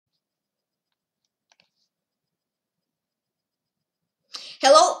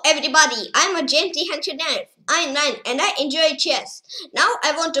everybody, I'm a GMT109. I'm 9 and I enjoy chess. Now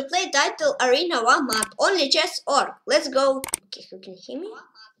I want to play title Arena 1 map, only chess org. Let's go. Okay, who can hear me?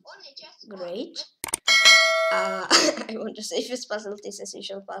 Great. I want to save this puzzle, this is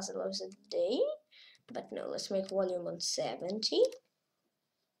usual puzzle of the day. But no, let's make volume on 70.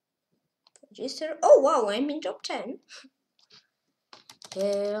 Register. Oh wow, I'm in top 10.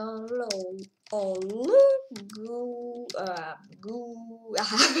 Hello, all goo,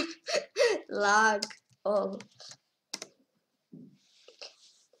 lag, all.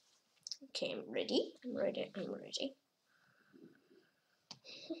 Okay, I'm ready.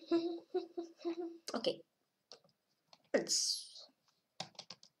 Okay, let's.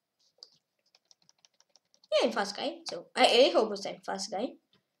 Yeah, I'm fast guy. So I hope I'm fast guy.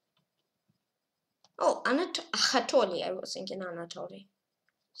 Oh, Anatoly. I was thinking Anatoly.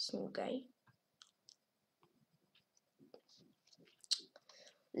 Smooth guy.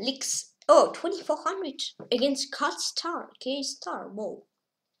 Licks. Oh, 2400 against K-Star. K-Star. Whoa.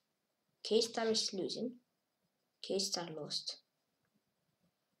 K-Star is losing. K-Star lost.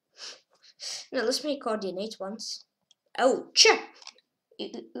 Now let's make coordinate once. Oh, cha!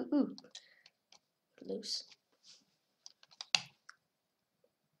 Lose.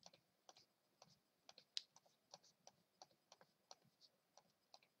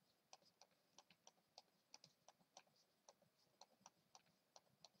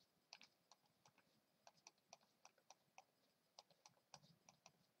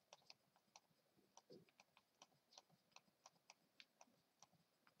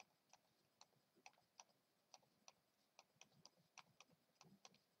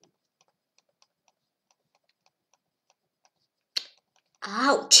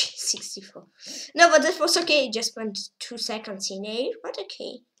 Ouch! 64. No, but that was okay. Just spent 2 seconds in air. But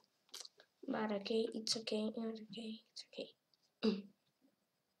okay. It's okay. It's okay.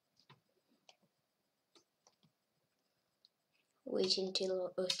 Wait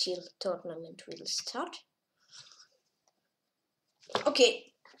until tournament will start.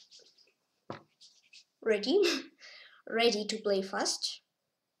 Okay. Ready? Ready to play fast.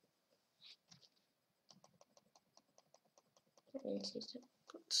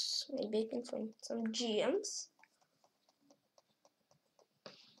 Maybe I can find some GMs.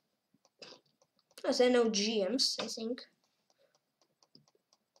 As I know GMs, I think.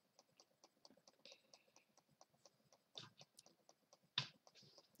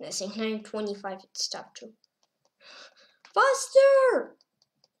 I think 9:25 it's top 2. Faster!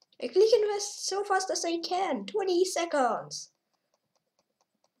 I click invest so fast as I can. 20 seconds.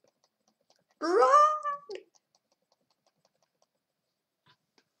 Run!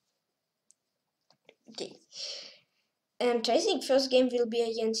 Okay. And I think first game will be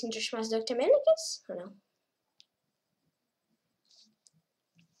against International Dr. Melikis. Or no?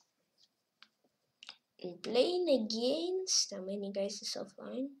 And playing against how many guys is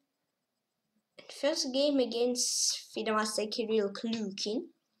offline? And first game against Fidamaster Kirill Klukin.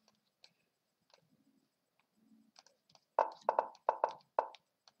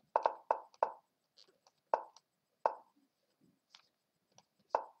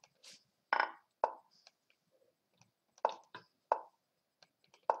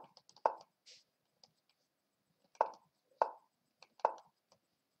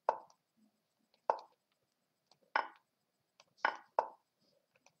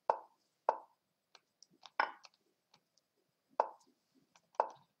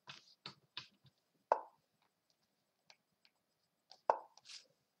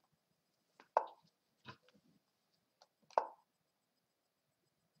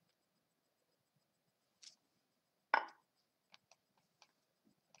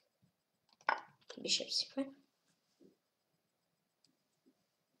 Bishop c5.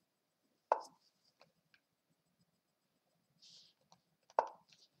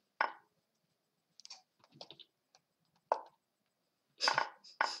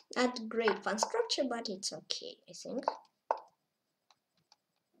 Not great fun structure, but it's okay, I think.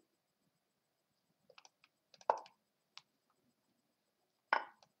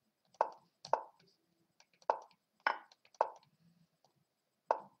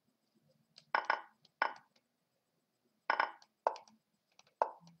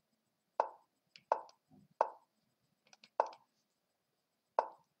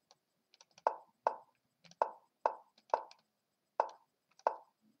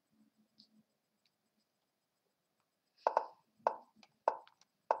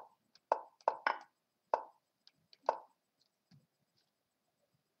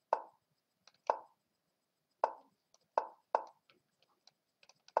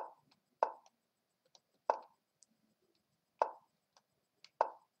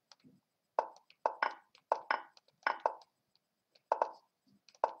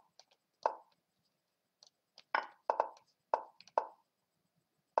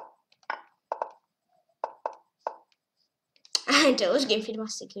 And those game feed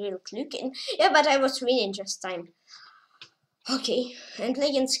was real looking. Yeah, but I was winning just time. Okay, and play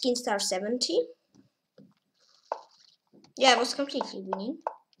against Skin Star 70. Yeah, I was completely winning.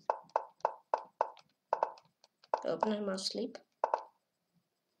 Open him asleep.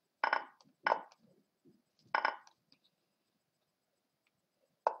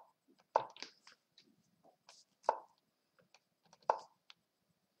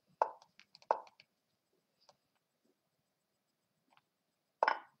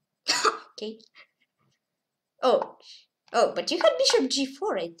 Okay. Oh, but you had bishop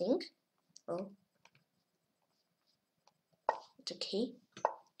g4, I think. Oh, it's okay.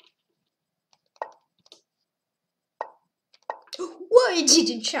 Why it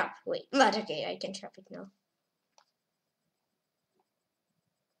didn't chop? Wait, but okay, I can chop it now.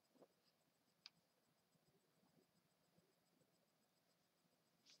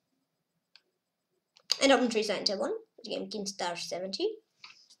 And open 3 center 1. The game King Star 70.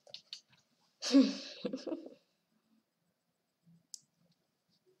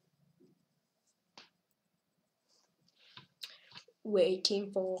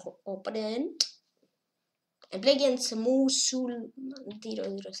 Waiting for opponent. And play against Musul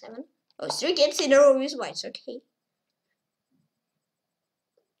 007. Oh, it's 3 games in a row with whites, okay.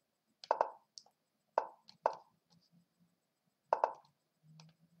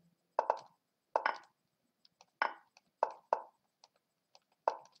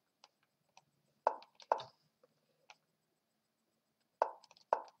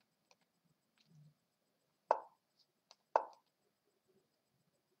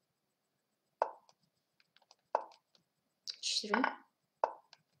 H3.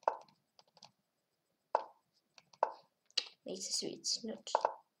 Makes a sweet, it's not.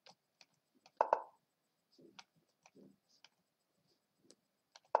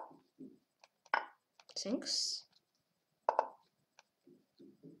 Thanks.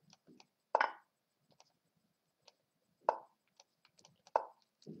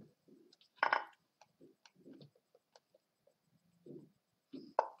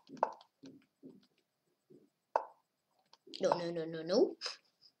 No.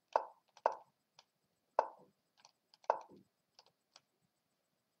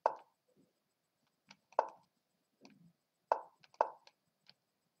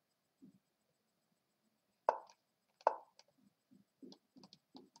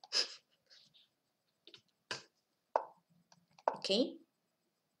 Okay.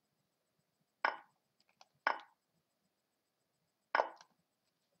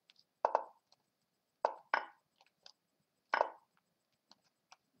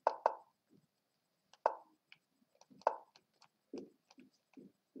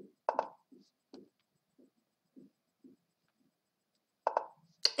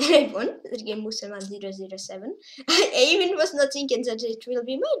 I won the game Musaman 007. I even was not thinking that it will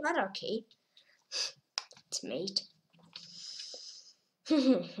be made, but okay. It's made.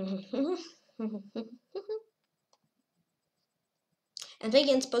 And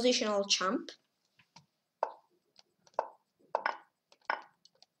against positional champ.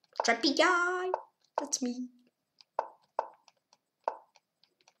 Trappy guy. That's me.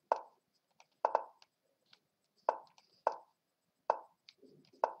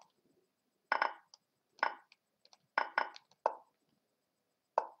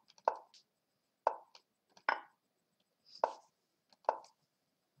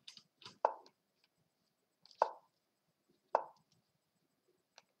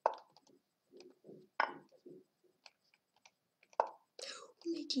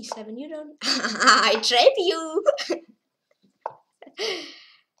 T7, you don't. I trap you.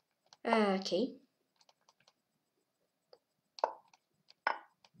 Okay.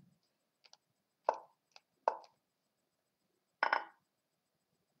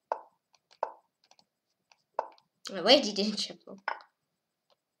 Why didn't shuffle?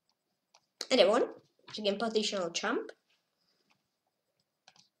 And I won. Again, positional champ.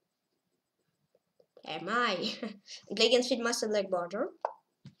 Am I? Play against Feedmaster leg border.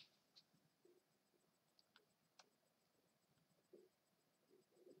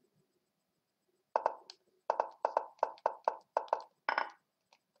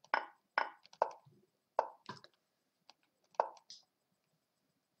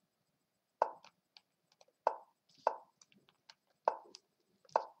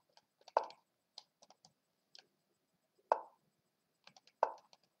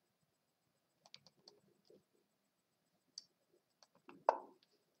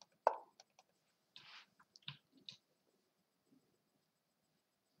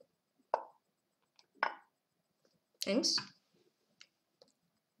 Thanks.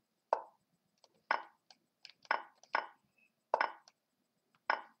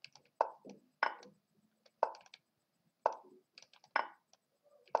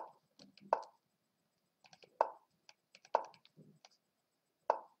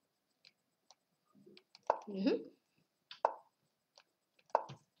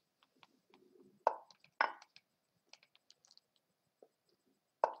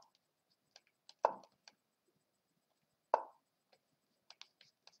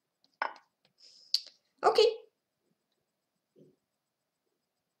 Okay.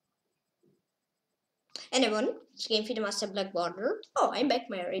 And I won. Game for the master black border. Oh, I'm back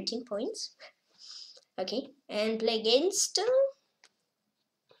my 18 points. Okay, and play against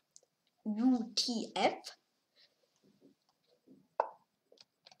UTF.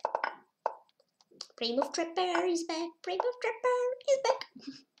 Brave of Trapper is back. Brave of Trapper is back.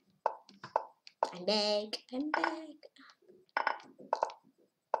 I'm back. I'm back.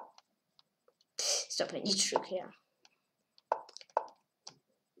 Stop, I need to here.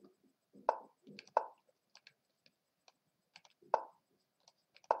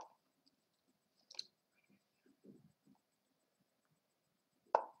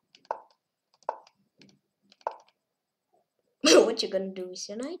 What you gonna do with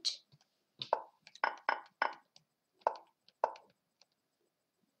your knight?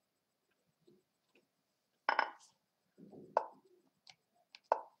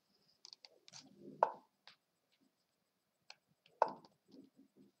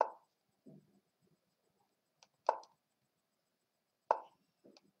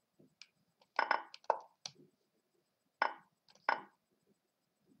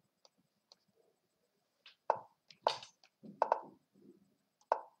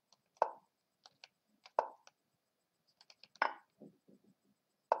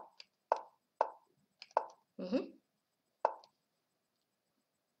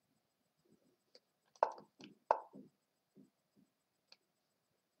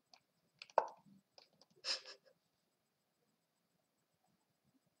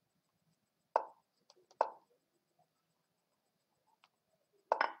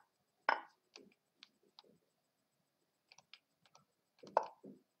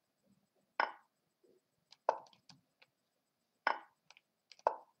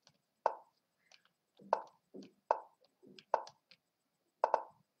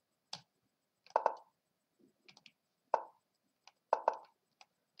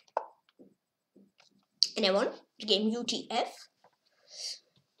 And I won the game UTF.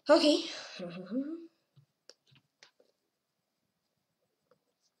 Okay.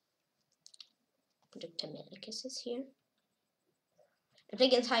 Put the Americas is here. I play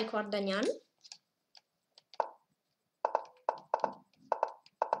against High Court Danyan.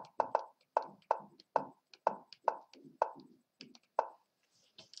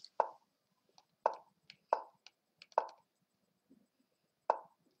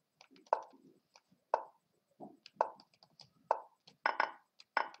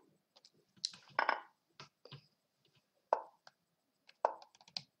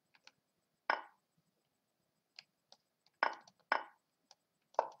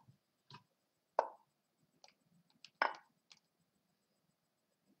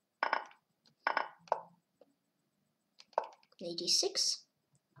 '86.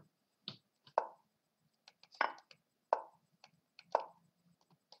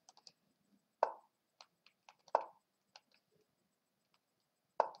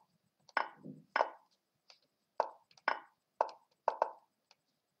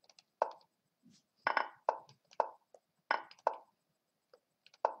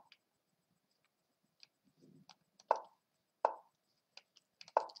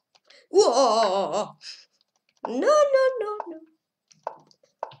 Whoa! No, no, no, no.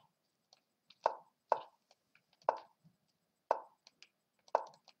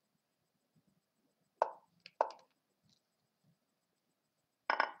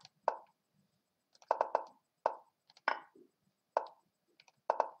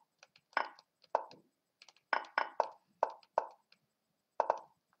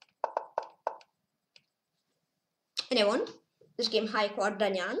 And I won this game High Court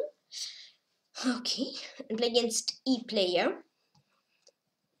Danyan. Okay, and play against E player.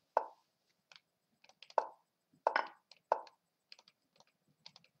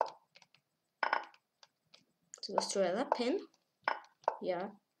 So let's try that pin. Yeah,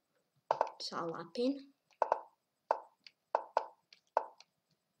 it's all that pin.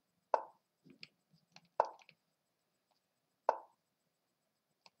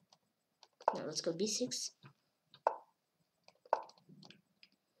 Now let's go B6.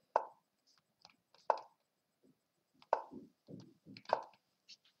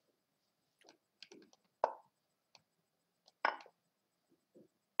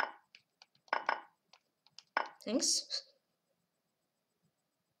 Thanks.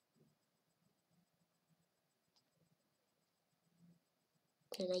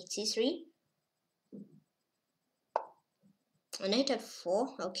 And knight C3. Knight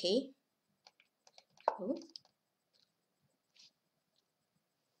f4, okay. Cool.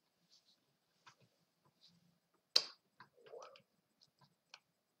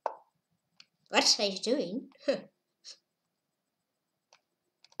 What are you doing? I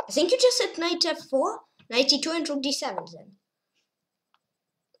think you just said knight f4, knight e2 and rook d7 then.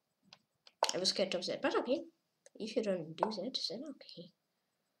 I was scared of that, but okay. If you don't do that, then okay.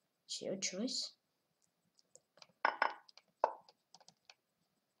 It's your choice.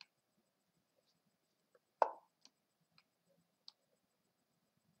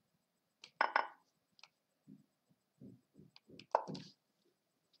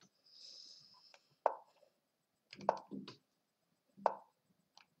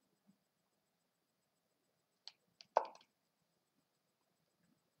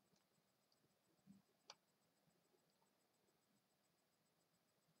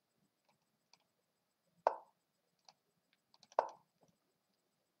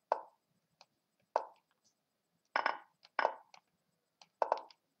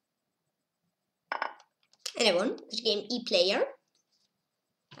 And I won this game e-player.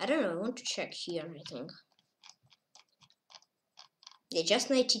 I don't know, I want to check here, I think. Yeah,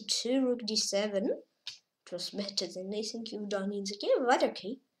 just knight e2, rook d7. It was better than I think you've done in the game, but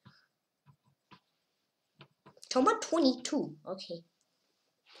okay. Toma 22, okay.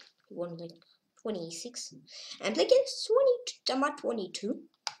 You won like 26. And play against 22, Toma 22.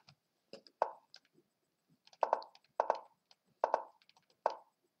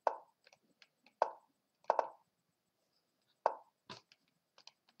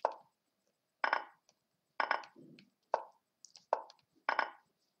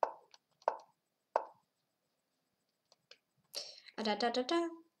 Da da da da.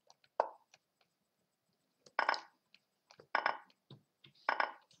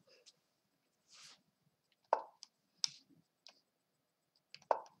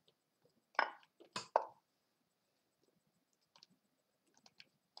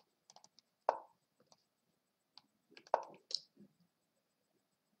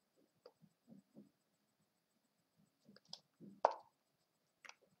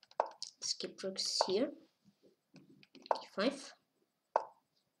 Skip rooks here. E5.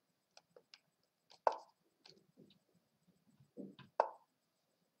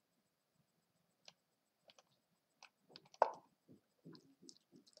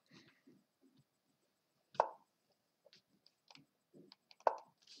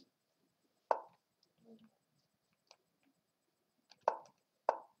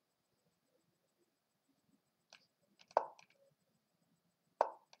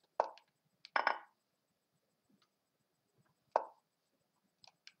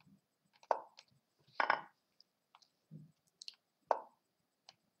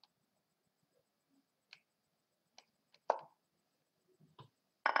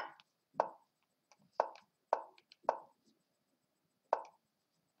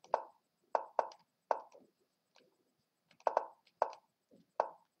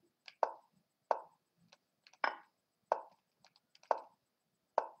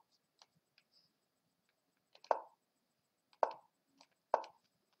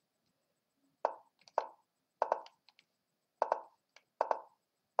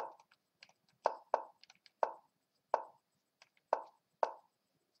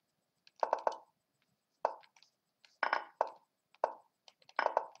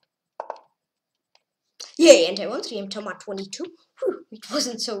 Yeah, and I won 3 Toma 22. Whew, it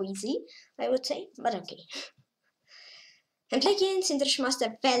wasn't so easy, I would say, but okay. And play against International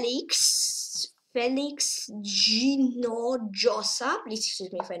Grandmaster Felix Ginojosa. Please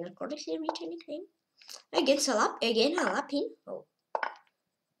excuse me if I'm not correctly read any name. Against Alapin. Oh.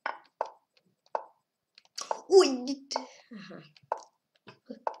 Oh, it did.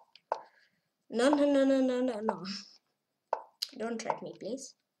 No. Don't track me,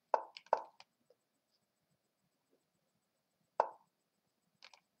 please.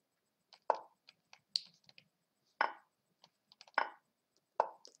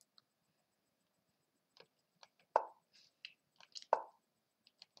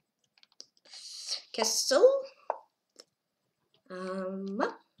 Castle.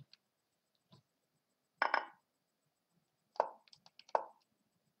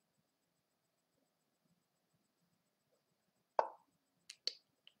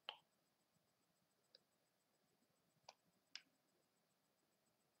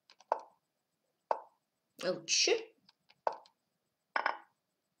 Ouch.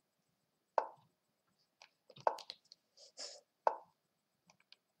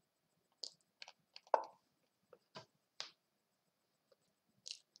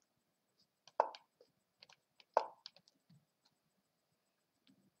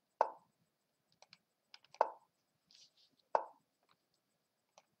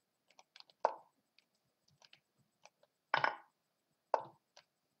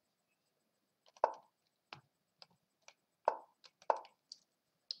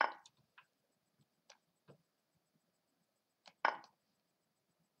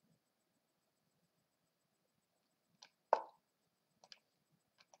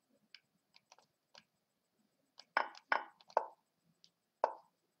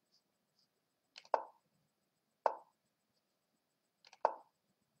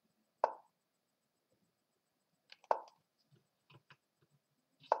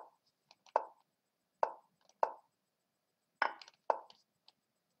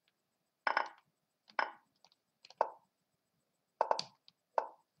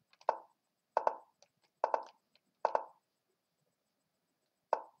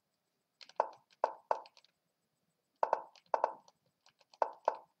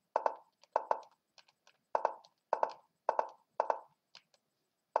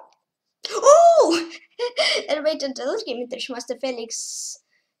 And wait until this game, Master Felix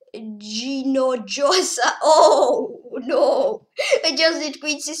Gino Josa. Oh no! I just did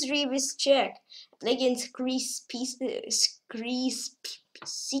Queen C3 with check. Play against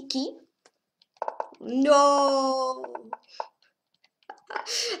Siki. No!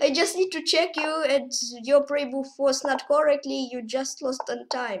 I just need to check you, and your pre-move was not correctly. You just lost on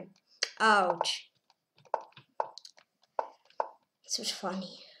time. Ouch. This was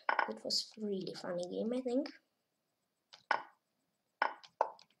funny. It was a really funny game, I think.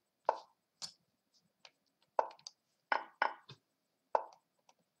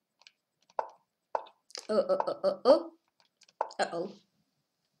 Uh-oh.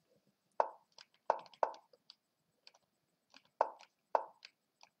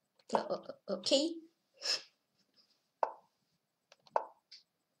 Okay.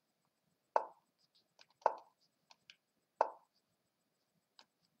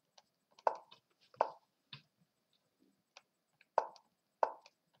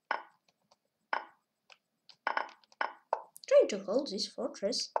 Trying to hold this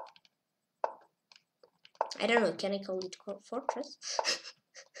fortress. I don't know, can I call it fortress?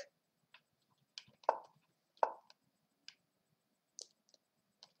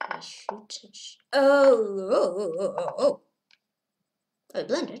 I should touch. Oh. I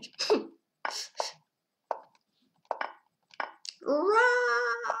blended.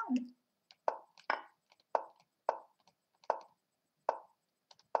 Run!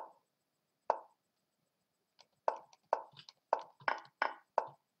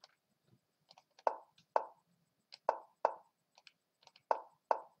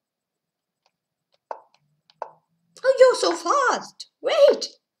 Oh, you're so fast!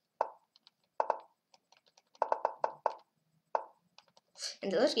 Wait!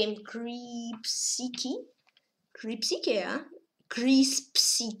 And the last game, Creepsiki, yeah?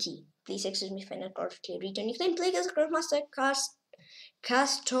 Creepsiki. Please excuse me if I not correctly read your nickname. Play as a Grandmaster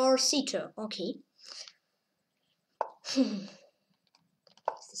Castorcito. Okay.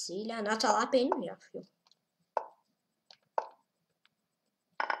 Cecilia, not a lapin. Yeah.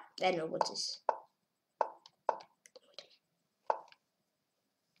 I know what this.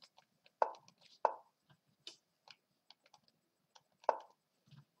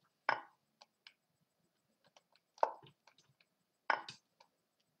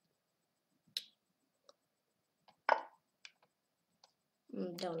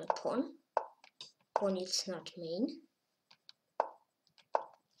 Down a pawn. Pawn is not main.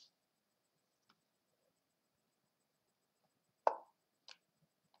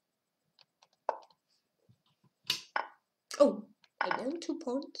 Oh, I down 2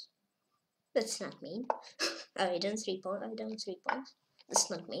 pawns. That's not main. I down 3 pawns. That's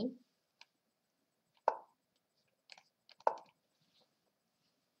not main.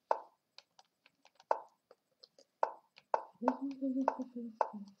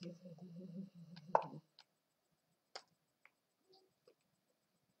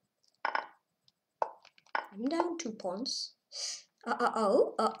 I'm down 2 pawns.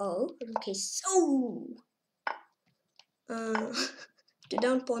 Okay, so the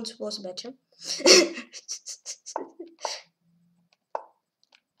down pawns was better.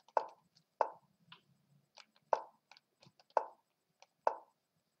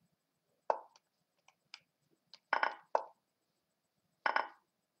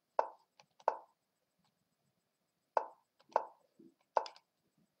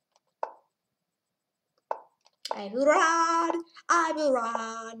 I will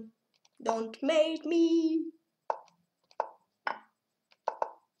run. Don't make me.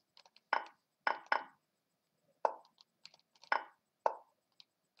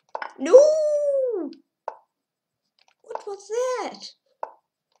 No! What was that?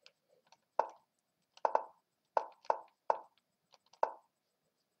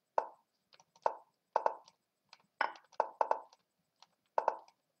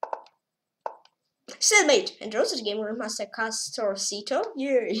 Cellmate and Rose's game Grandmaster Castorcito.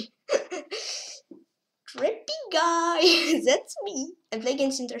 Yay! Trippy guy! That's me. I play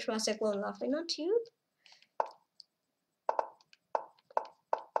against International Clone laughing at you.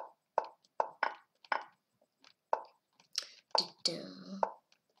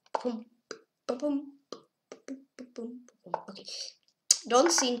 Okay.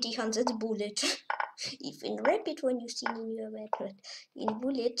 Don't see Tykhon, that's bullet. Even rapid when you see in your bed. In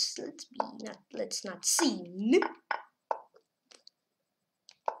bullets, let's not see.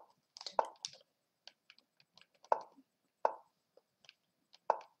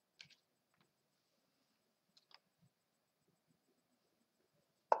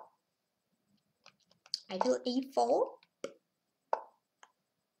 I will E4.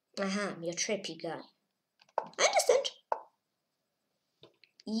 Aha, you're trippy guy.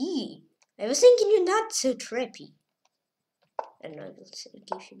 Eee. I was thinking you're not so trappy. And I will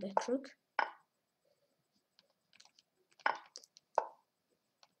give you back rook.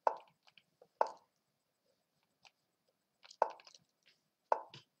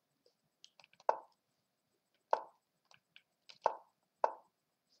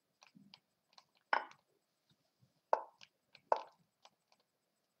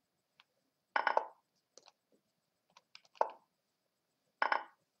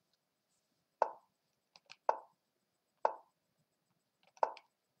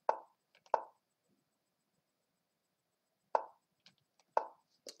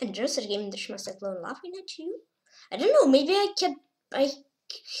 And just a game the must have alone laughing at you. I don't know, maybe I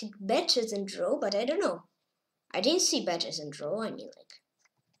had better than draw, but I don't know. I didn't see better than draw, I mean like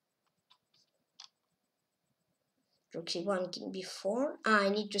rook c1, king b4. I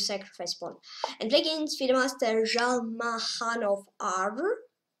need to sacrifice pawn. And play against FIDE master Jalmahanov R.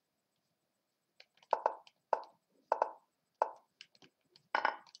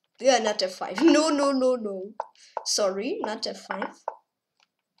 Yeah, not f5. No, no, no, no. Sorry, not f5.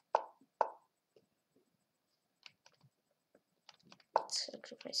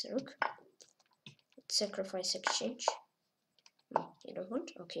 Sacrifice a rook. Sacrifice exchange. You don't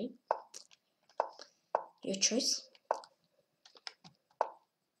want? Okay. Your choice.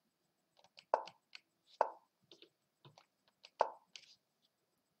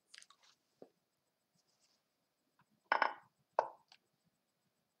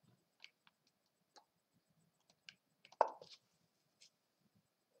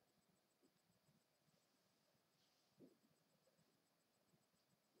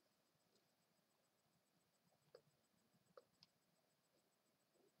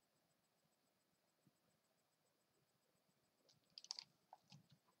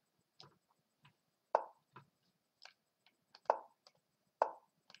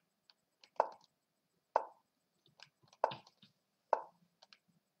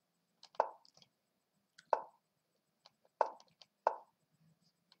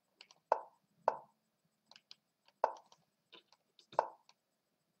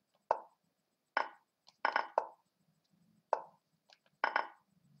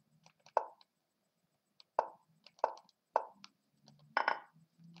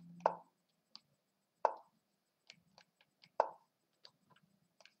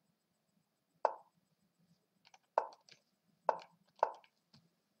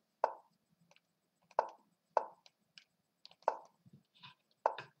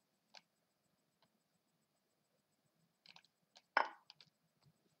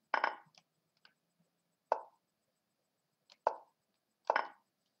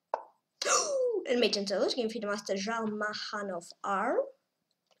 And mate until game FIDE master Jalmahanov R.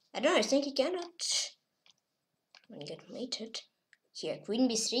 I don't know, I think he cannot get mated. Here, queen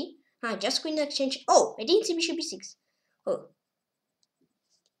b3. Ah, just queen exchange. Oh, I didn't see bishop b6. Oh.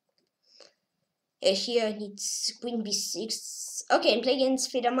 Here needs queen b6. Okay, and play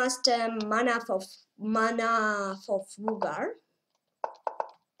against FIDE master Mana for Vugar.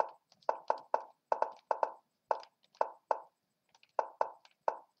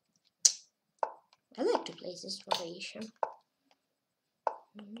 I like to play this variation.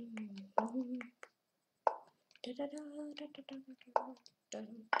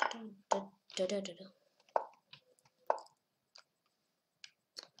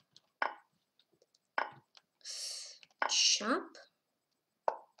 Sharp.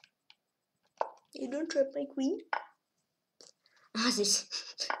 You don't trap my queen. Ah, this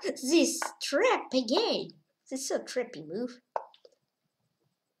trap again. This is so trappy move.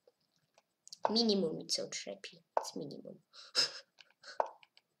 Minimum, it's so trappy. It's minimum.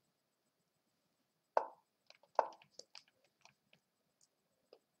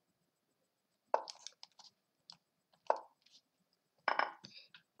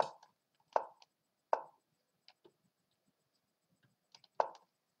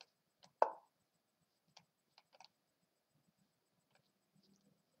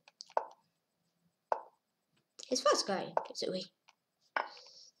 His first guy gets away.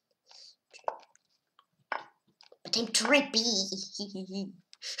 But I'm trappy.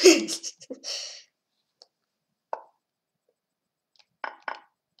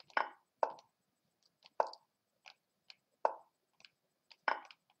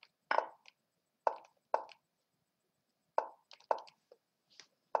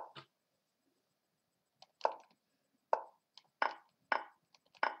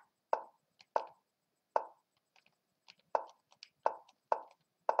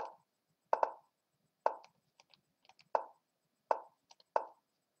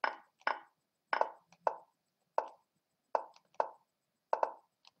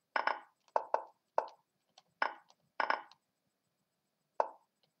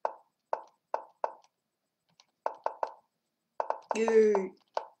 Yay.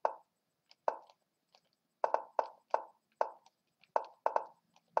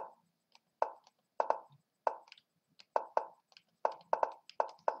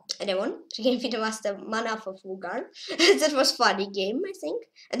 And I won. So game fit master mana for Fugar. That was funny game, I think.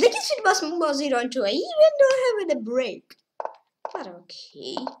 And like it was more 0 and 2, even though I had a break. But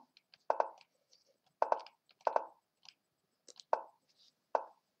okay.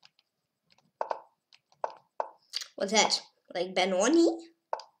 What's that? Like Benoni?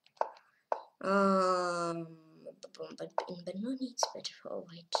 But in Benoni it's better for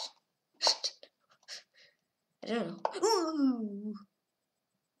white. I don't know. Ooh.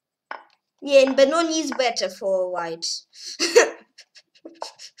 Yeah, in Benoni is better for white.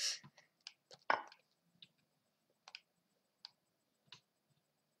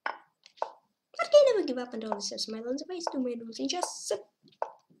 But I never give up and always have smile on the face to my rules in just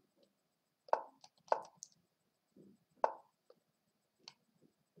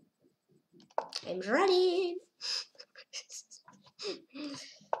I'm ready.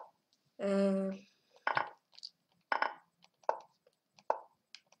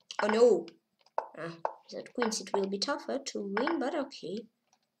 Oh no. That queens it will be tougher to win, but okay.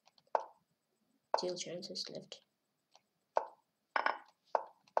 Still chances left.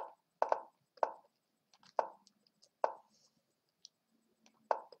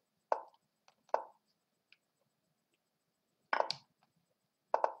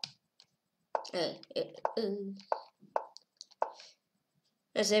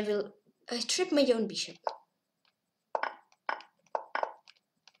 As I will trip my own bishop.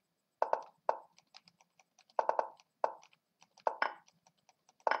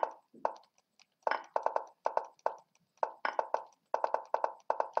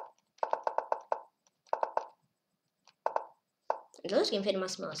 Last game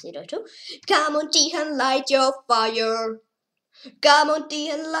famous mouse 02. Come on, Tykhon, light your fire. Come on,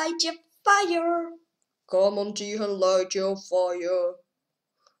 Tykhon, light your fire. Come on, Tykhon, light your fire.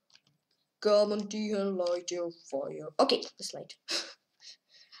 Come on, Tykhon, light your fire. Okay, let's light.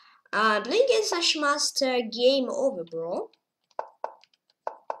 Playing against Master, game over, bro.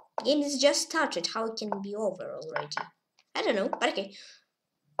 Game is just started. How it can be over already? I don't know, but okay.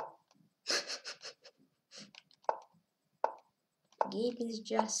 Game is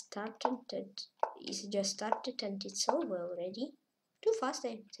just started. It's just started and it's over already. Too fast, I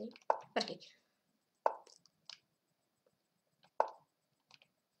would say. But okay.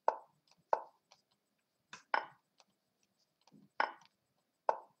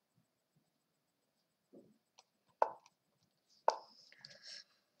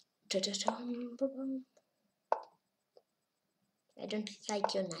 I don't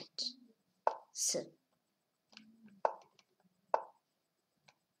like your knight. So.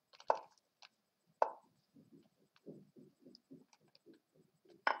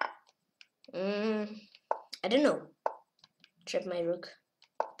 I don't know. Trap my rook.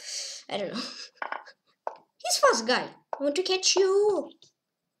 I don't know. He's fast guy. I want to catch you.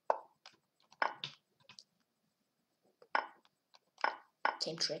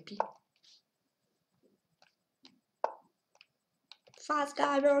 Same trappy. Fast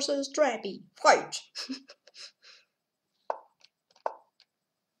guy versus trappy. Fight.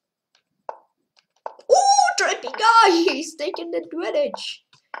 Oh, trappy guy. He's taking the advantage.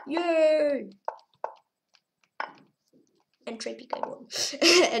 Yay. And trappy guy won.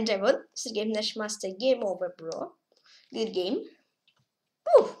 And I won. This is game Master. Game over, bro. Good game.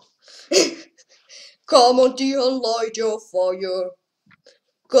 Woo. Come on, Tykhon, light your fire.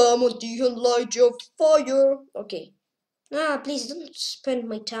 Come on, Tykhon, light your fire. Okay. Please don't spend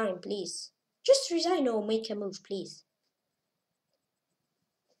my time, please. Just resign or make a move, please.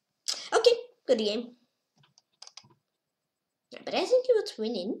 Okay, good game. But I think you was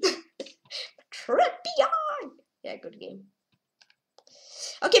winning. Trappy guy. Yeah, good game.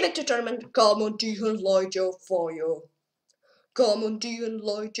 Okay, back to tournament. Come on, Tykhon, light your fire. Come on, Tykhon,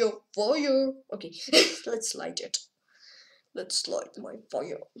 light your fire. Okay, let's light it. Let's light my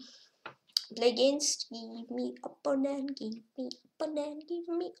fire. Play against, give me opponent, give me opponent, give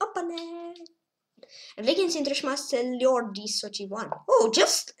me opponent. And play against International Grandmaster Lord D31. Oh,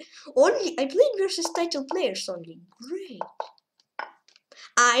 just only I played versus title players only. Great.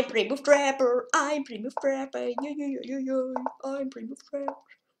 I'm Primo Trapper. I'm Primo Trapper. Yo. I'm Primo Trapper.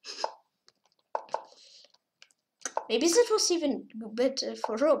 Maybe that was even better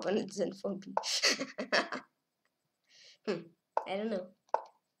for opponents than for me. I don't know.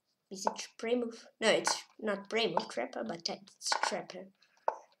 Is it Primo? No, it's not Primo Trapper, but it's Trapper.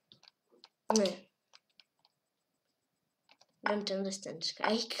 Don't understand.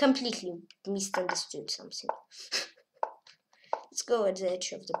 I completely misunderstood something. Let's go at the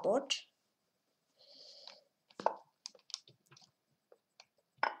edge of the board.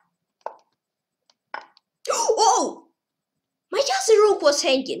 Oh! My other rook was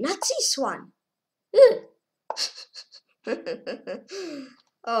hanging, not this one.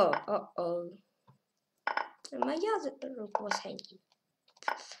 Oh, uh-oh. My other rook was hanging.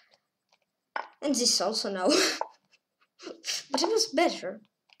 And this also now. But it was better.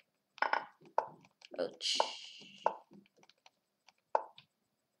 Ouch.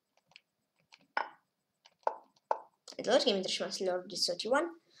 I don't game International Lord is 31.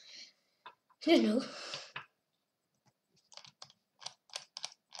 I don't know.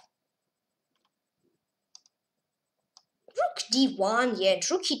 Rook d1, yeah, and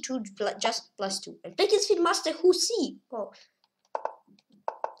rook e2 just +2. And play against Master who c. Oh.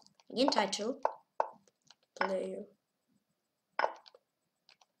 Again title. Player.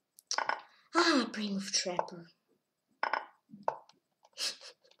 Ah, Brain of Trapper.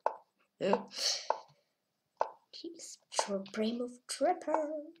 Yeah. He's Brain of Trapper.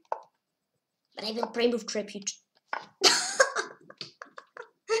 But I will Brain of Trap you.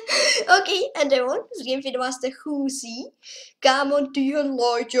 Okay, and I want this game for the Master who see. Come on, Tykhon,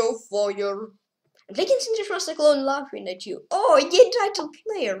 light your fire. And they can see the Master clone laughing at you. Oh, again title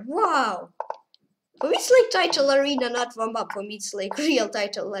player. Wow. For me, it's like title arena, not warm up. For me, it's like real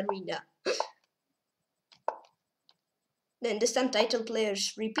title arena. I understand title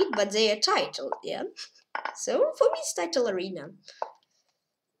players repeat, but they are titled, yeah. So for me, it's title arena.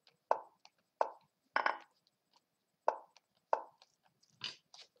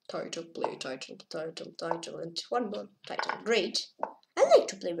 Title, play, title, and one more title. Great. I like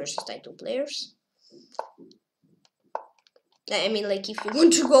to play versus title players. I mean, like, if you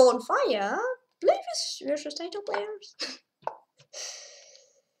want to go on fire, play versus title players.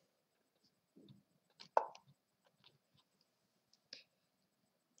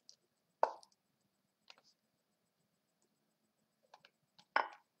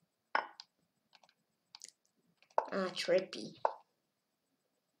 Ah, trippy.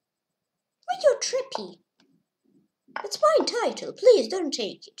 Why you're trippy? It's my title. Please don't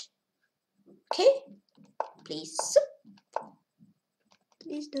take it. Okay? Please.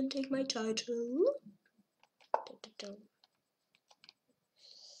 Please don't take my title.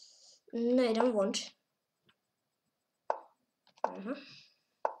 No, I don't want.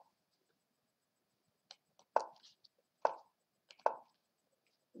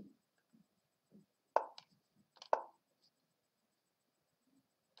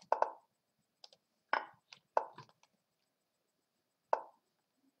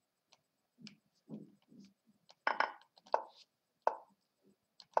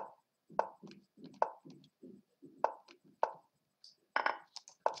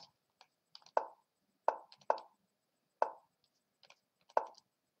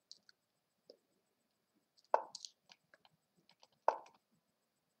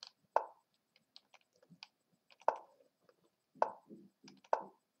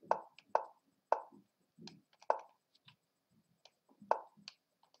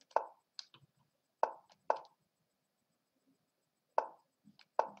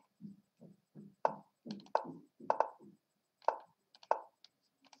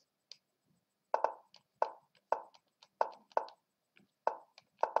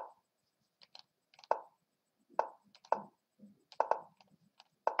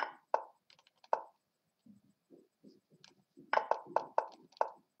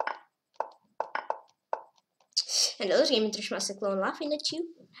 And other game International clone laughing at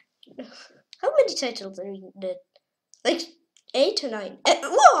you. How many titles are in that? Like 8 or 9.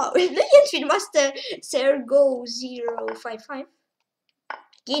 Wow! Legends Master Sergo 055.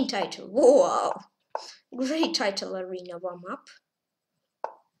 Game title. Wow! Great title arena warm up.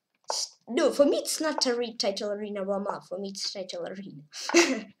 No, for me it's not a title arena warm up. For me it's title arena.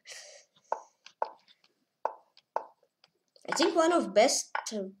 I think one of best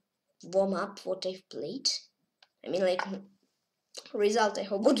warm up what I've played. I mean, like, result I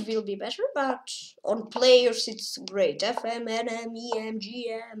hope it will be better, but on players it's great. FM, NM, EM,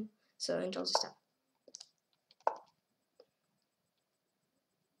 GM, so and all this stuff.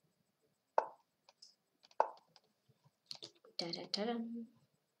 Da-da-da-dum,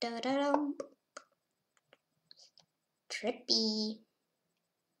 da-da-dum. Trippy.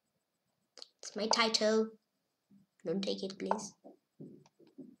 It's my title. Don't take it, please.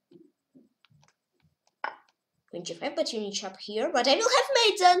 Queen G5, but you need chop here. But I will have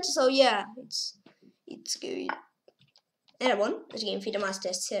maiden, so yeah, it's good. And I won this game for the Master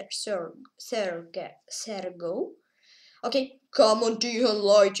Sergo. Okay, come on, Tykhon,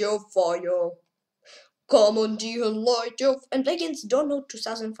 light your fire. Come on, Tykhon, light off and play against Donald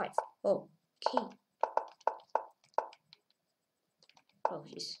 2005. Oh, okay. Oh,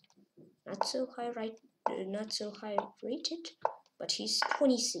 he's not so high rated, but he's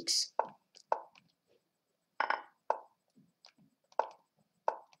 26.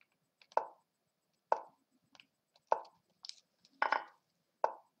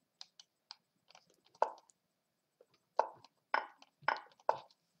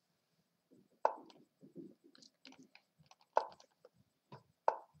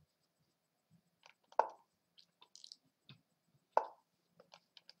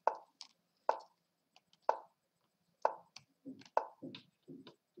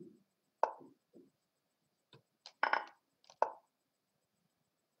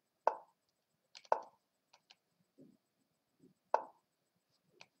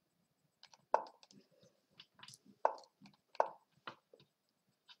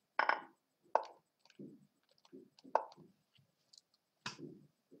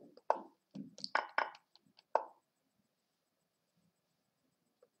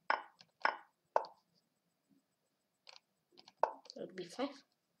 That would be 5.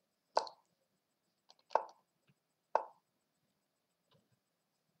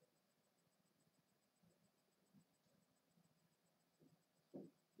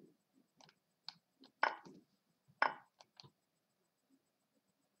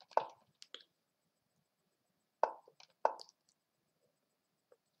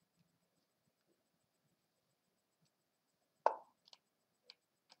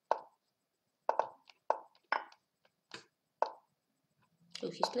 Oh,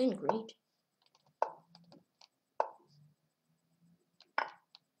 he's playing great.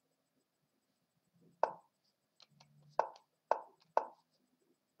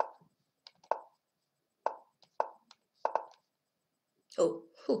 Oh,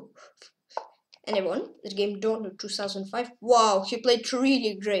 and I won this game Donald 2005. Wow, he played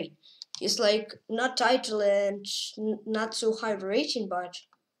really great. He's like not title and not so high rating, but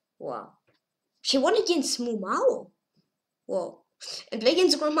wow. He won against Mumao. Wow. And play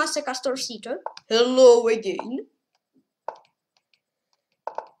against Grandmaster Castor Cito. Hello again.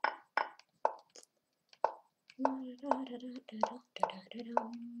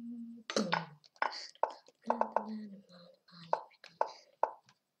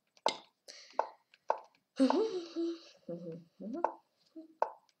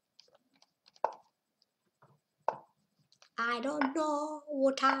 I don't know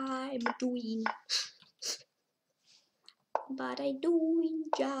what I'm doing, but I'm doing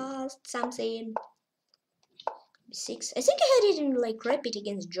just something. 6. I think I had it in like rapid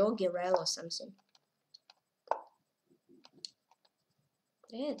against Joggerel or something.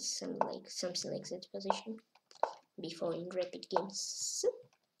 Yeah, it's something like that position before in rapid games.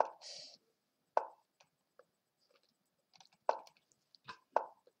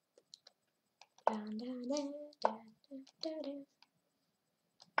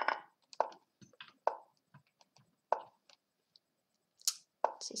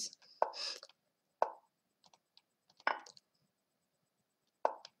 What's this?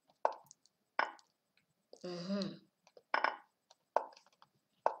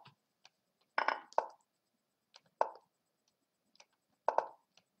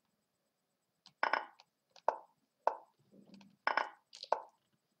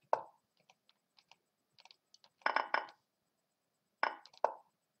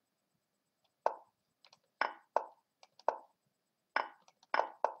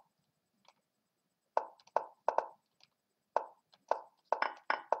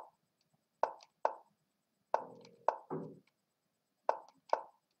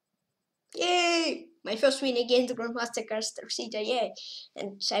 Yay! My first win against Grandmaster Castor Cita, yay!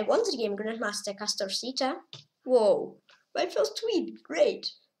 And I won the game Grandmaster Castor Cita. Whoa! My first win,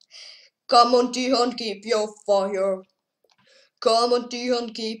 great! Come on, Tykhon, keep your fire. Come on,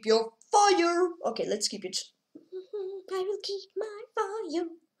 Tykhon, keep your fire. Okay, let's keep it. I will keep my fire.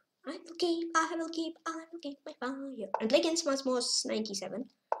 I will keep my fire. And play against Masmos 97.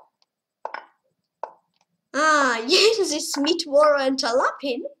 Ah, yes, this Meatwar and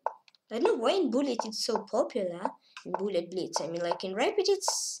Talapin. I don't know why in Bullet it's so popular. In Bullet Blitz, I mean, like in Rapid,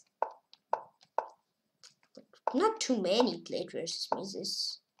 it's not too many played versus me,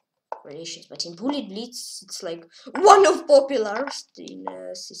 this relations, but in Bullet Blitz, it's like one of populars in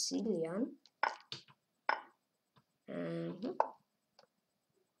Sicilian.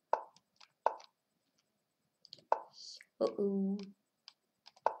 Uh-oh.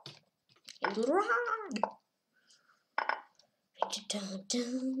 And run!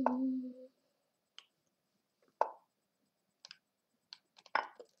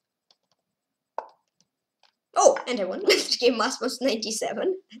 Oh, and I won. The game mass was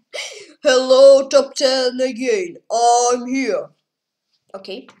 97. Hello, top 10 again. I'm here.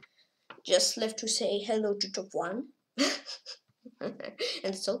 Okay, just left to say hello to top 1.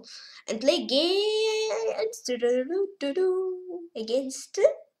 And so, and play against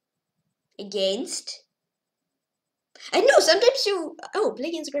I know sometimes you play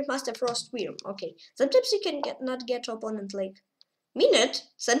against Grandmaster Frost Worm. Okay, sometimes you can not get opponent like minute.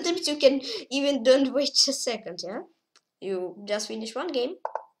 Sometimes you can even don't wait a second. Yeah, you just finish one game,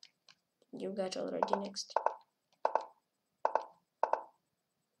 you got already next.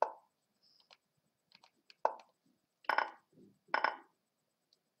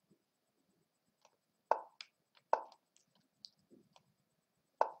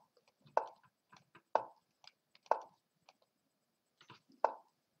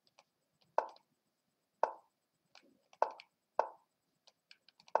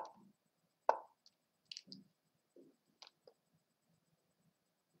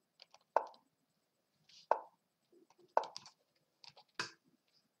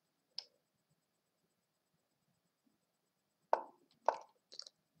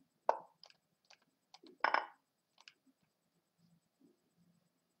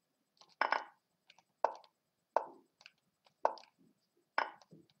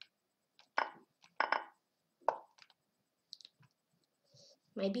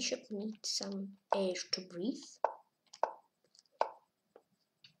 My bishop needs some air to breathe.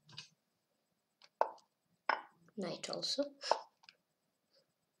 Knight also.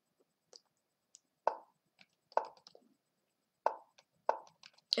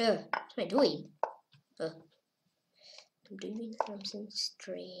 What am I doing? I'm doing something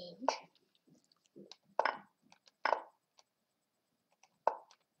strange.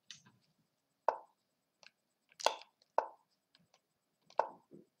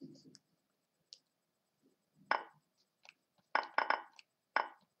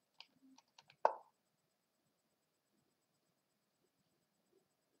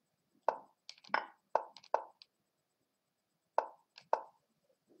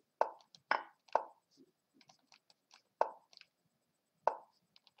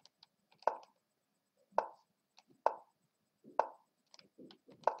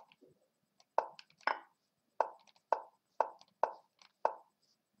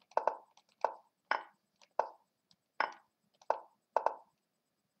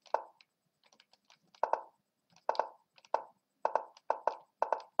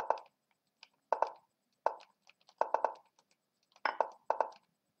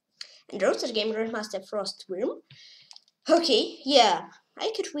 And Roaster game Grandmaster Frost Worm. Okay, yeah,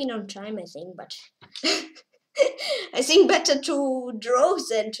 I could win on time, I think, but I think better to draw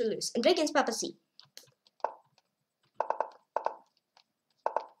than to lose. And play against Papa C.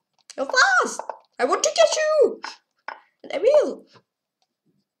 Go fast! I want to catch you! And I will!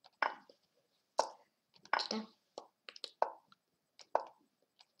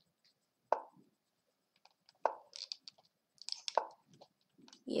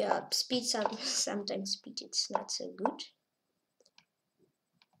 Yeah, speed sometimes speed it's not so good.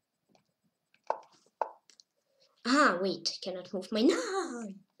 Ah, wait, cannot move my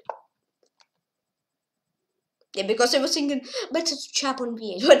knight. Yeah, because I was thinking better to chop on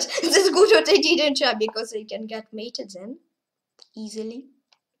B8, but it's good what I didn't chop because I can get mated then easily.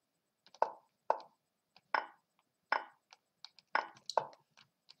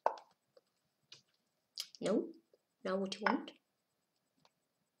 No, now what you want?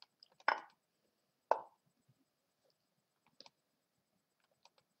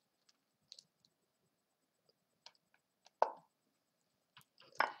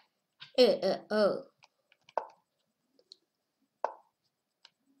 Oh.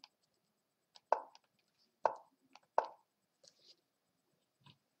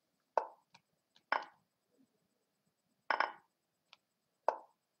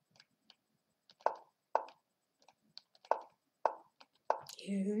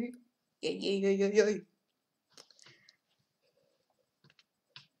 Yeah.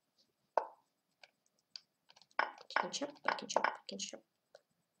 I can chop.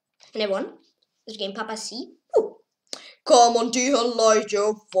 And I won. This game, Papa C. Ooh. Come on, Tykhon, light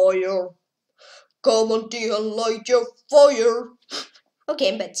your fire. Come on, Tykhon, light your fire.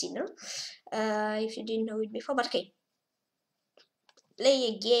 Okay, I'm bad sinner. If you didn't know it before, but okay.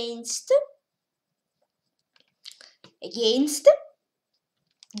 Play against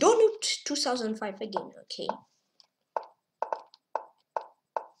Donut 2005 again. Okay.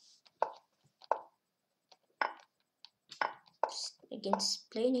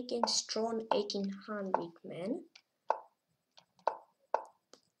 Playing against strong 1800 man.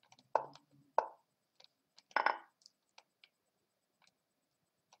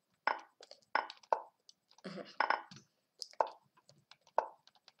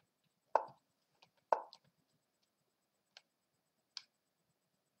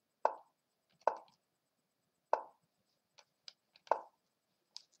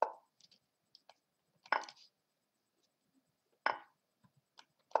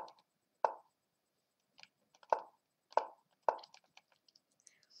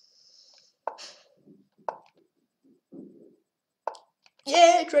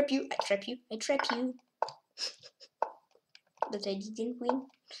 Yeah, I trap you. But I didn't win.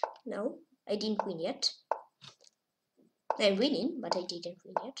 No, I didn't win yet. I'm winning, but I didn't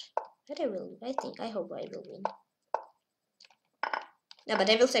win yet. But I will. I hope I will win. No, but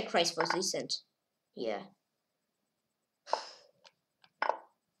I will sacrifice for this and yeah.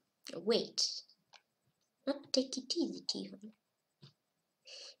 Wait. Not take it easy, Tykhon.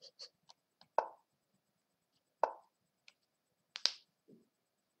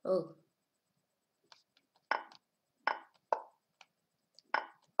 Oh.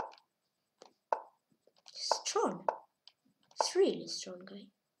 Strong. It's really strong guy.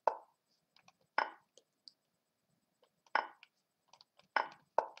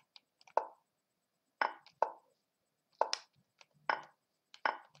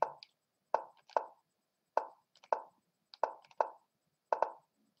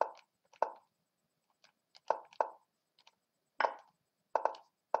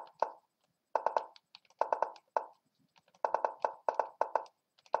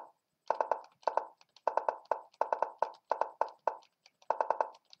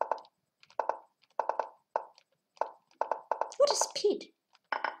 What a speed!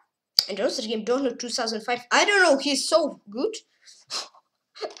 And also the game Donald 2005. I don't know, he's so good.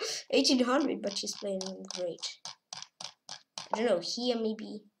 1800, but he's playing great. I don't know, here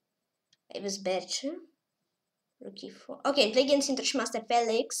maybe it was better. Rookie 4. Okay, play against International Grandmaster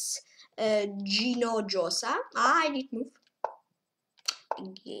Felix. Gino Josa. I did move.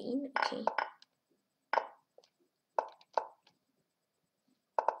 Again, okay.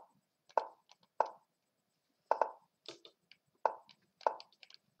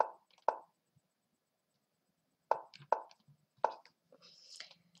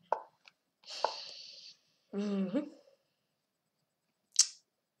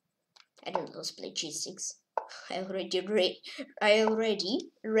 I don't know, let's play G6. I already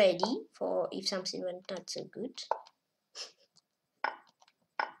ready for if something went not so good.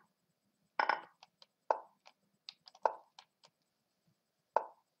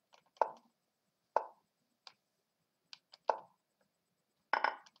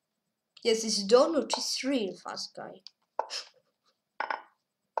 Yes, this Donut is real fast guy.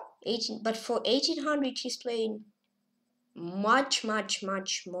 18, but for 1800 he's playing much more,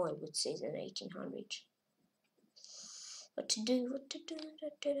 I would say, than 1800. What to do?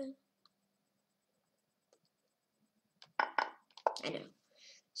 I know.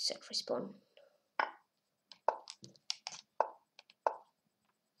 Set respawn.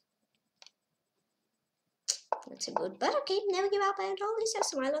 Not so good, but okay, never give up and always have a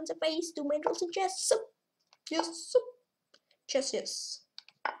smile on the face. Do my rules and chess. Yes. Chess, yes.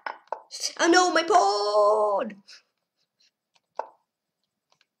 Oh no, my pawn!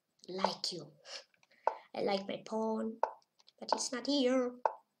 Like you. I like my pawn, but it's not here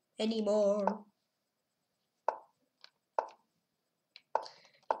anymore.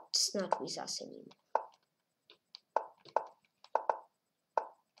 It's not with us anymore.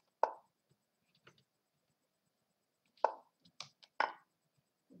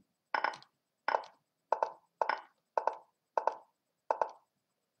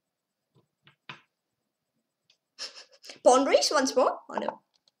 Pawn race once more? Oh no.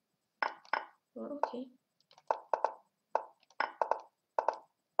 Oh, okay.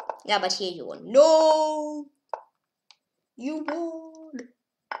 Yeah, but here you won. No! You won!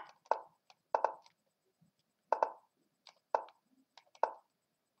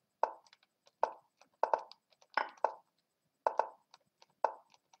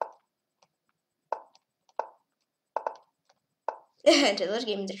 And another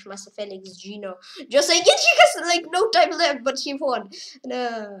game, Master Felix Gino. Just like it, he has like no time left, but he won.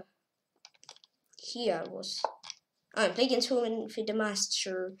 No. Here was. I'm playing against women for the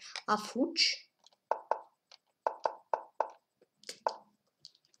master of Hooch.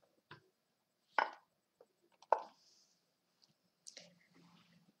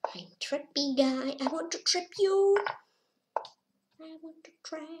 I'm trappy guy. I want to trap you. I want to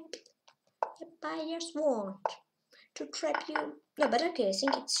trap. Yep, I just want to trap you. No, but okay, I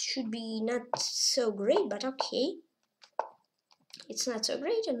think it should be not so great, but okay. It's not so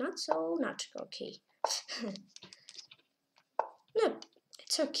great and not okay. No,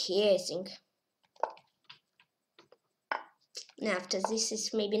 it's okay, I think. Now after this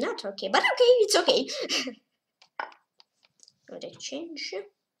is maybe not okay, but okay, it's okay. Would I change?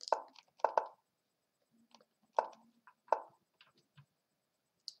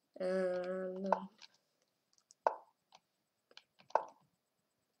 No.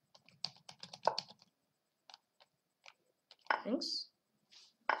 Thanks.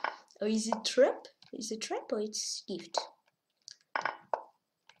 Oh, is it trap? Is it trap or it's gift?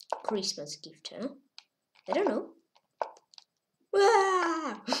 Christmas gift, huh? I don't know.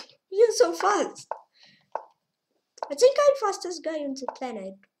 Wow! You're so fast! I think I'm fastest guy on the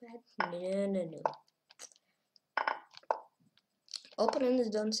planet. But no. Opponents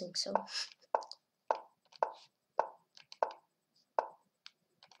don't think so.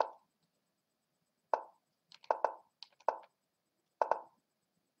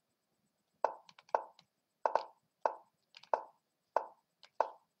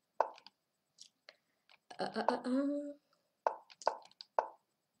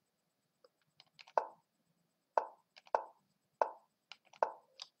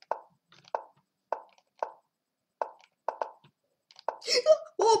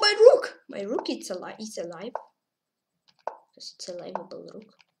 Oh, my rook! My rook, it's alive. It's alive. Because it's a livable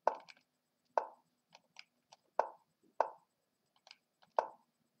rook.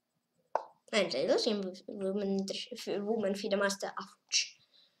 And I lost him with woman feeder master. Ouch.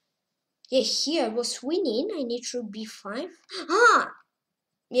 Yeah, here I was winning. I need rook b5. Ah!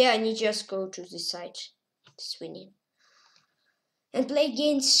 Yeah, I need just go to the side. It's winning. And play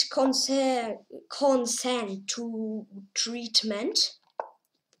against consent to treatment.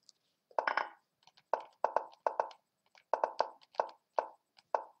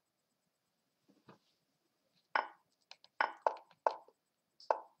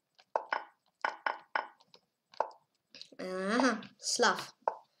 Slav.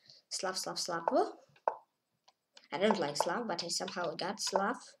 Slav. Oh, I don't like Slav, but I somehow got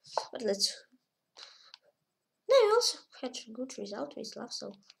Slav. But let's... No, I also had a good result with Slav,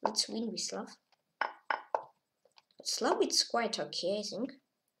 so let's win with Slav. But Slav, it's quite okay, I think.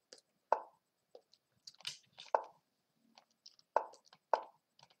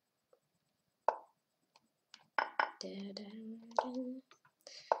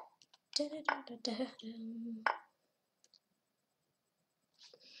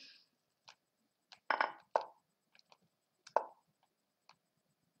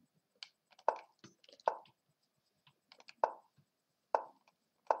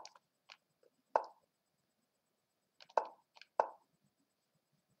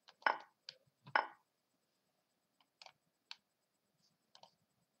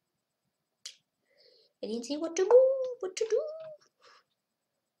 I didn't see what to do.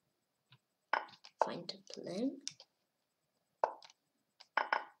 Find a plan.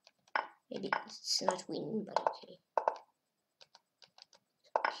 Maybe it's not winning, but okay.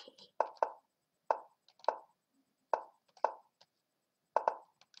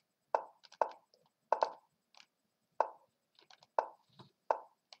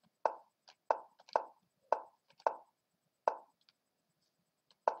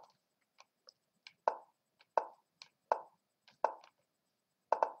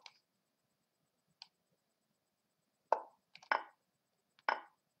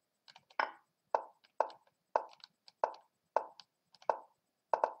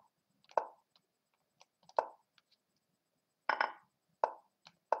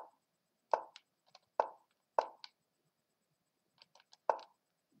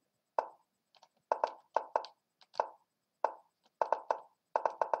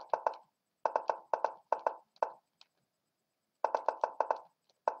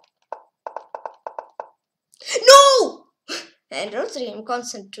 No! And Rosalind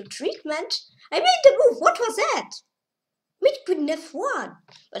consent to treatment. I made the move. What was that? Mid queen f1.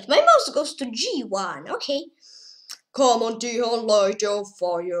 But my mouse goes to g1. Okay. Come on, Tykhon, light your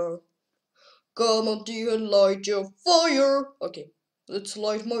fire. Come on, Tykhon, light your fire. Okay, let's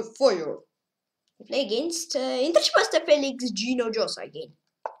light my fire. We play against International Grandmaster Felix Gino Josa again.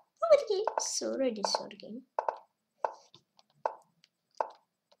 Already game. Already third game.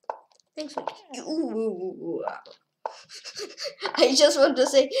 Thanks for... Ooh. I just want to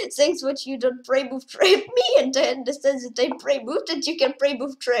say thanks what you don't pray move trap me, and I understand that I pray move that you can pray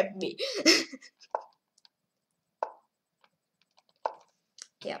move trap me.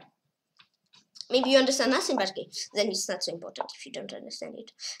 Yeah. Maybe you understand nothing, but okay, then it's not so important if you don't understand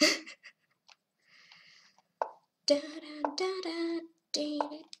it.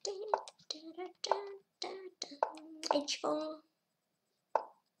 H4.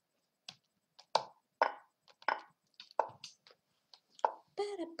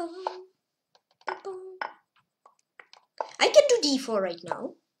 I can do d4 right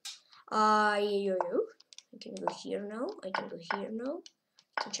now. I can go here now. I can go here now.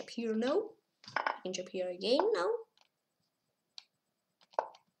 I can jump here now. I can jump here again now.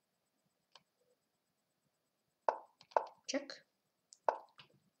 Check.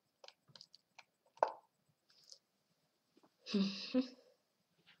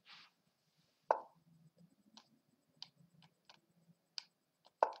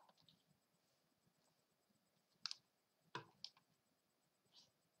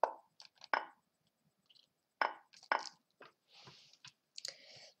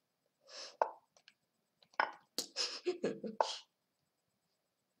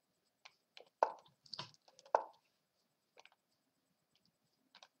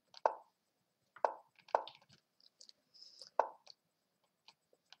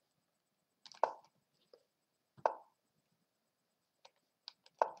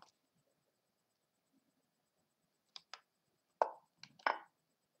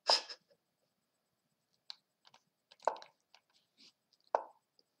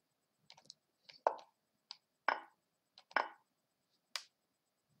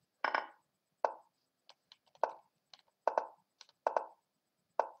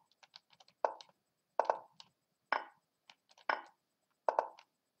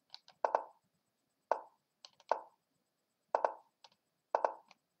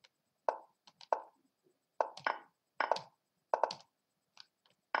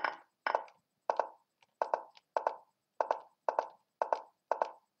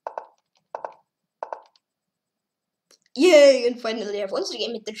 Yay! And finally, I've once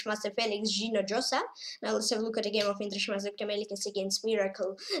again International Master Felix Gina Josa. Now let's have a look at the game of International Master Kamelikis against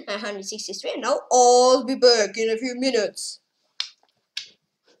Miracle 163. And now I'll be back in a few minutes.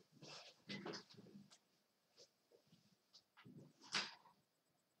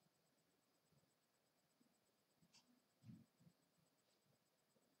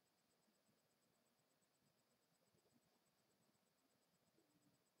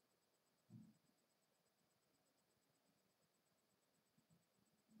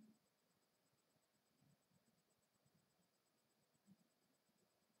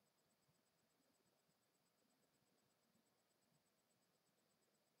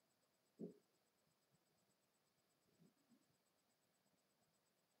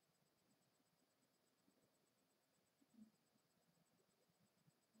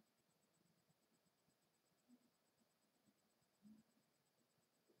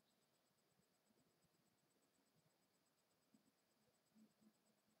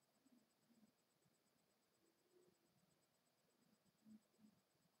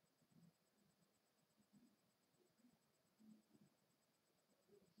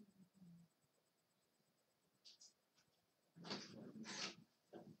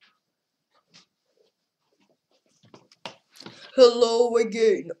 Hello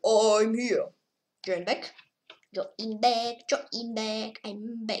again, I'm here. Join back. Join back.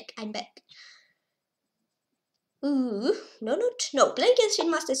 I'm back. Ooh, no. Play against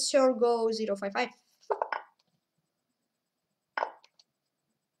Master Sergo 055.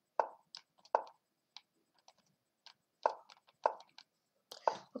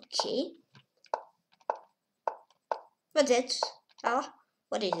 Okay. What's that? Ah,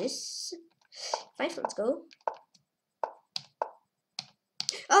 what is this? Fine, let's go.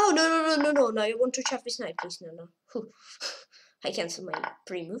 Oh, no, I want to chop this knight, please. No. I cancel my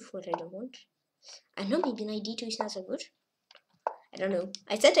pre-move, what I don't want. I know, maybe knight d2 is not so good. I don't know.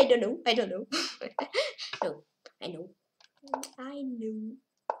 I said I don't know. No, I know.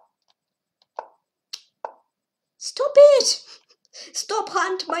 Stop it! Stop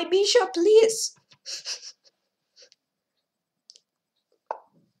hunt my bishop, please!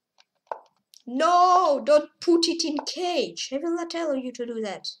 No, don't put it in cage. I will not tell you to do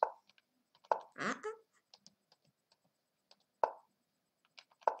that.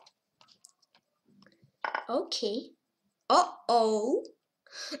 Okay. Uh-oh.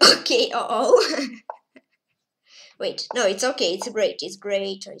 Okay, uh-oh. Wait, no, it's okay. It's great. It's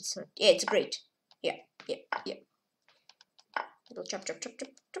great. It's not. Yeah, it's great. Yeah. We'll chop,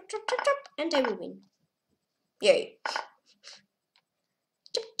 and I will win. Yay.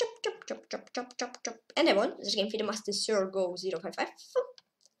 Chop. And I won. This game for the Master Sergo 055.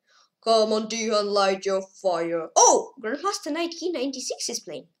 Come on, Tykhon, light your fire. Oh, Grandmaster Knight Key 96 is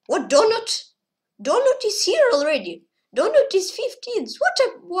playing. What, Donut? Donut is here already. Donut is 15th. What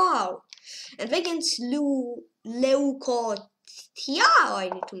a wow. And against Leukotia. I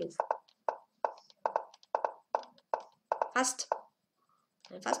need to move. Fast.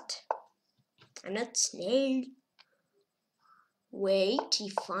 I'm fast. I'm not snail. Wait,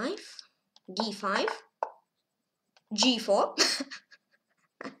 T5. D5. G4.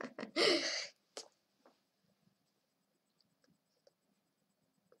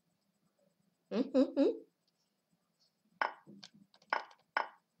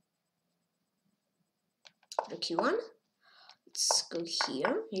 The Q1. Let's go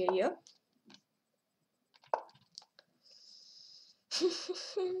here. Here.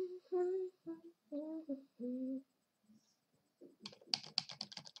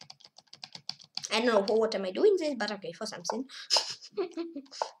 I don't know what am I doing this, but okay, for something.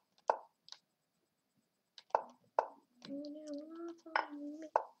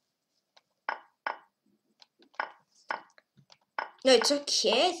 No, it's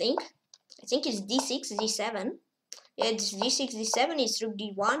okay, I think. I think it's d6, d7. Yeah, it's d6, d7, it's rook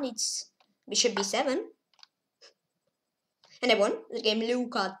d1, it's bishop b7. And I won the game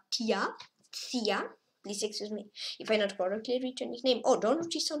Leukotia. Please excuse me if I not correctly read your nickname. Oh, don't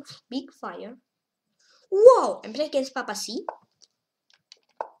notice on big fire. Whoa! I'm playing against Papa C.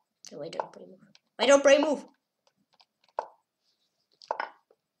 No, why don't pray move? Why don't pray move?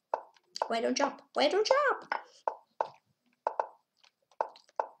 Why don't jump? Why don't jump?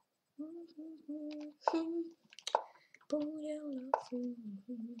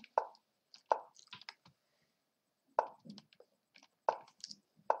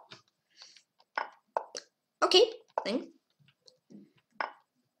 Okay, then.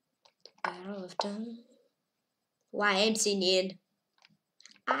 Battle of time. Why I'm singing?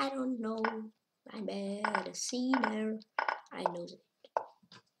 I don't know. I'm a singer. I know that.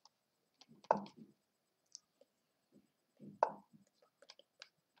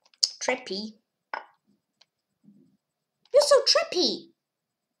 Trippy. You're so trippy.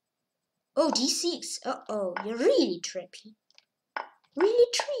 Oh, D6. Uh-oh, you're really trippy. Really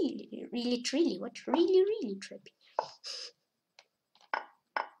trilly. What? Really trippy.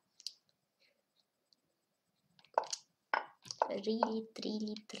 Really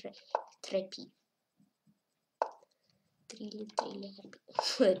trippy. Really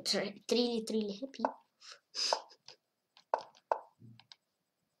happy. Really happy.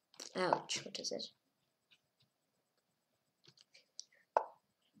 Ouch, what is it?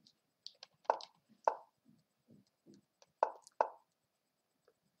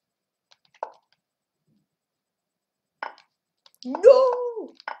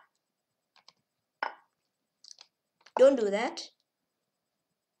 No! Don't do that.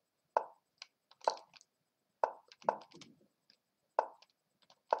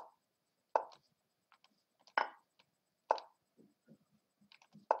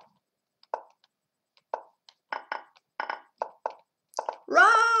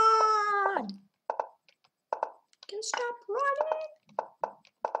 Run! Can stop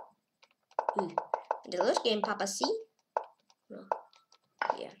running. The last game, Papa C. No.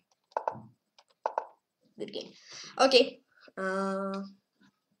 Yeah. Good game. Okay.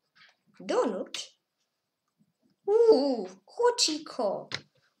 Donut. Ooh, Kochiko.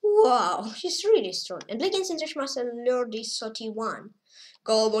 Wow, she's really strong. And against International Grandmaster Lord is 31.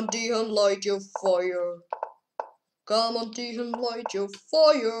 Come on, Tykhon, light your fire. Come on, Tykhon, light your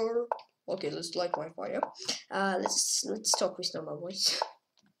fire. Okay, let's light my fire. Let's talk with normal voice.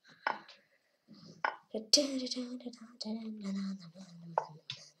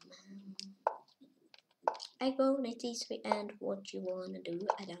 I go like this way, and what you wanna do,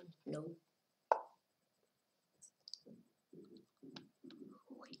 I don't know.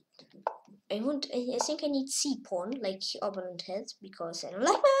 I think I need C pawn, like opponent has, because I don't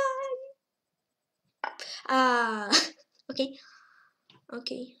like my. Okay.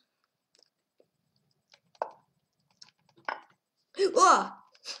 Okay. Oh, what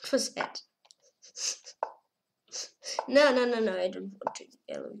was that? No, I don't want to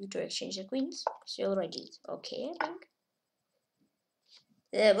allow you to exchange the queens, because you already did. Okay, I think.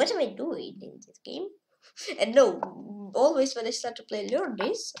 What am I doing in this game? And no, always when I start to play learn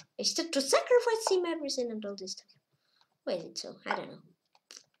this, I start to sacrifice him everything and all this stuff. Why is it so? I don't know.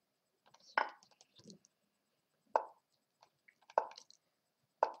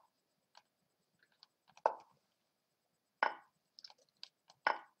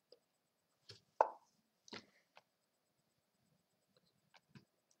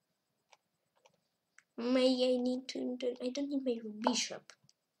 I need to. I don't need my bishop.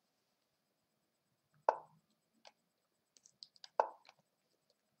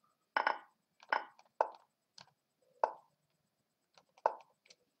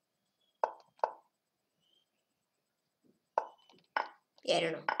 Yeah, I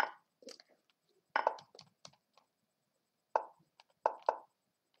don't know.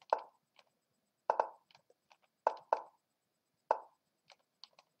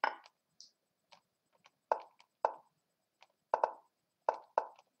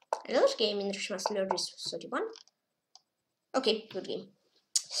 Another game in International Grandmaster is 31. Okay, good game.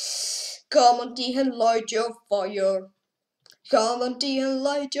 Come on, Tykhon, light your fire. Come on, Tykhon,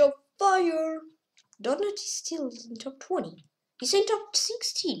 light your fire. Donut is still in top 20. He's in top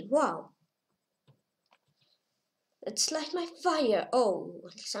 16. Wow. Let's light my fire. Oh,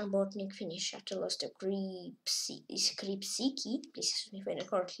 Alexander Botnik finish after lost a Creepsiki. Please excuse me if I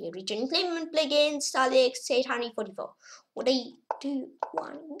correctly return claim and play against Alex 844. What I do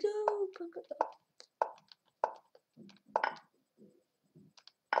one go.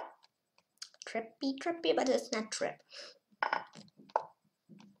 Trippy, but it's not trip.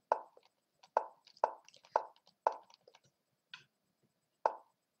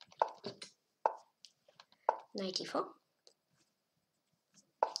 $94.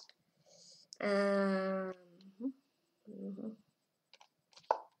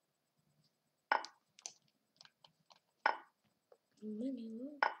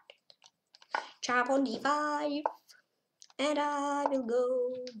 Chop on D5, and I will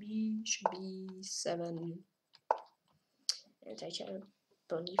go B7. And I chop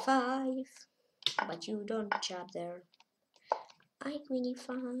on D5, but you don't chop there. I queen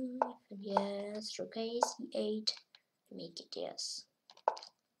E5, yes, rook A, C8, make it yes.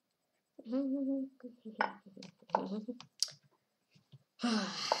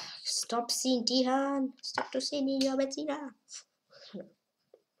 Stop seeing Tykhon, stop to seeing your Betsina.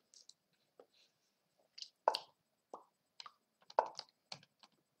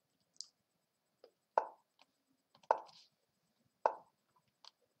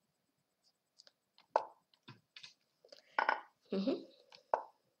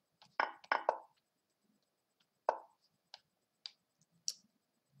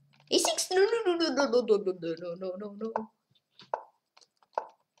 A6. No, no, no, no, no, no, no, no, no, no, no, no.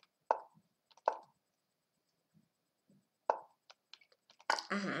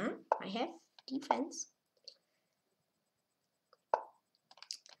 I have defense.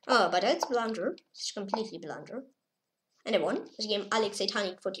 Oh, but that's blunder. It's completely blunder. And I won this game. Alex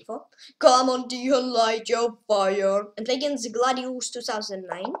Satanic 44. Come on, Tykhon, light your fire. And play against Gladius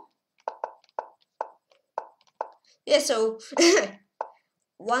 2009. Yeah, so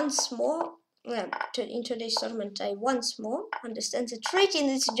once more, in today's tournament, I once more understand that rating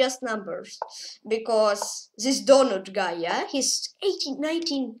is just numbers. Because this donut guy, yeah, he's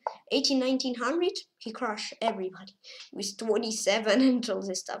 1900, he crushed everybody with 27 and all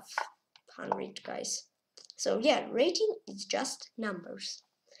this stuff. 100 guys. So yeah, rating is just numbers.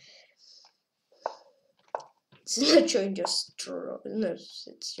 It's not showing your strong. No,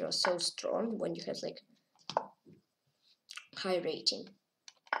 it's you're so strong when you have like high rating.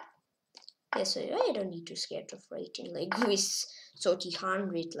 Yeah, so I don't need to scared of rating like with 30,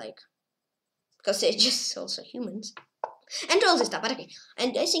 like because they're just also humans and all this stuff. But okay,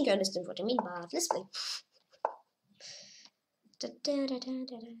 and I think you understand what I mean. But let's play.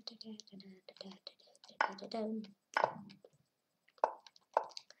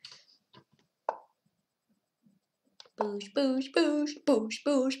 Push, push, push, push,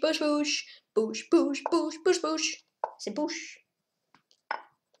 push, push, push, push, push, push, push, push. Say push.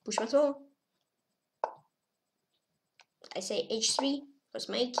 Push once more. I say H3 because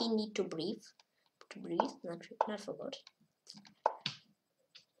my key need to breathe. To breathe, not forgot.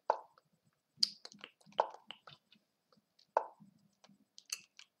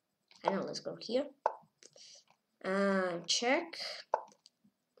 And now let's go here. Check.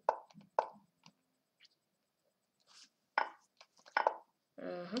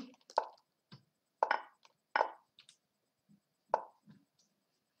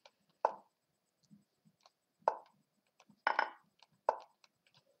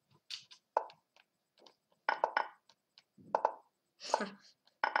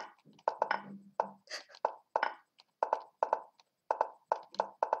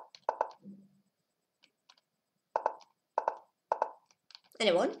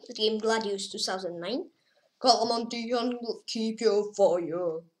 Anyone? The game Gladius 2009. Come on, Tykhon, keep your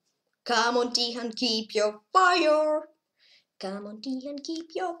fire. Come on, Tykhon, keep your fire. Come on, Tykhon,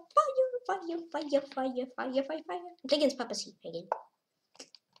 keep your fire, fire, fire, fire, fire, fire, fire. I'm playing against Papa C again.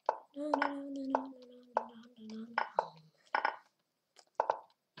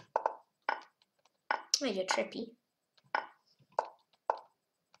 Oh, you're trippy.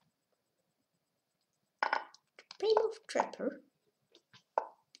 Prime of Trapper.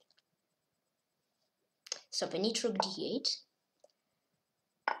 So I need rook d8.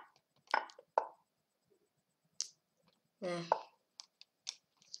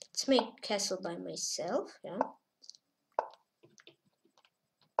 Let's make castle by myself, yeah.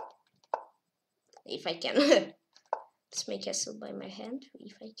 If I can. Let's make castle by my hand,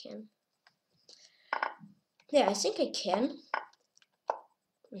 if I can. Yeah, I think I can.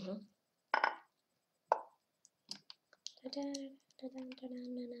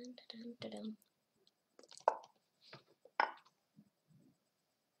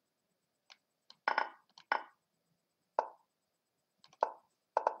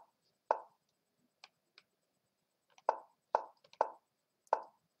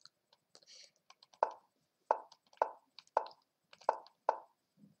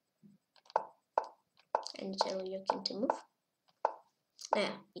 And tell your king to move.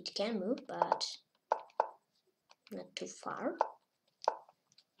 Yeah, it can move, but not too far.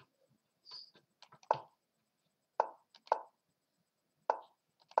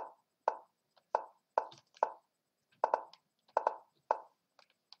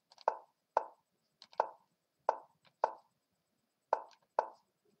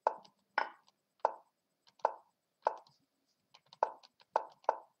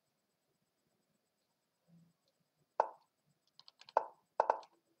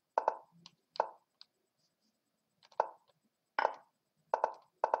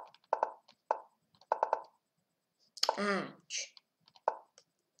 Ouch.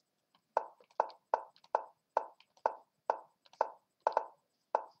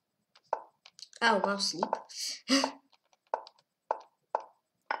 Oh, mouse sleep.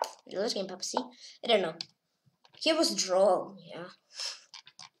 Let's game Papa C. I don't know. Here was draw, yeah.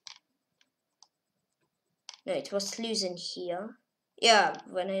 No, it was losing here. Yeah,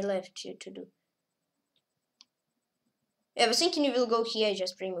 when I left you to do. Yeah, I was thinking you will go here, I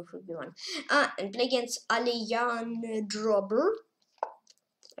just remove rook b1. And play against Aliyan Drobber.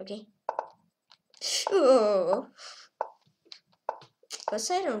 Okay. Oh. Because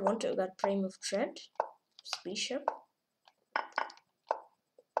I don't want to get prime of thread. Bishop.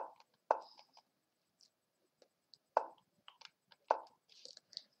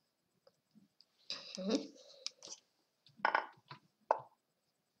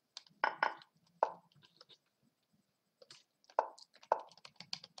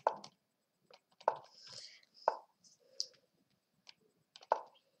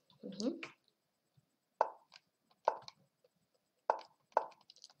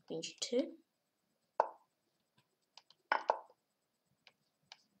 H2.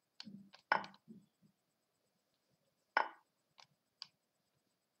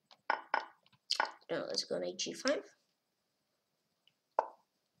 Now let's go knight g5.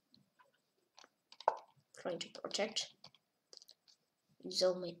 Trying to protect. Use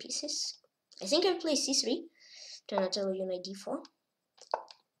all my pieces. I think I'll play c3. Then I'll tell you knight d4.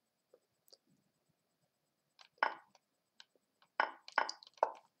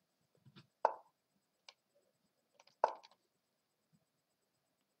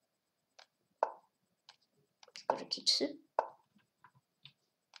 Go to Kitsu.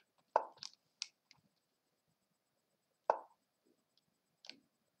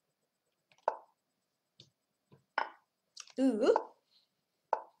 Ooh.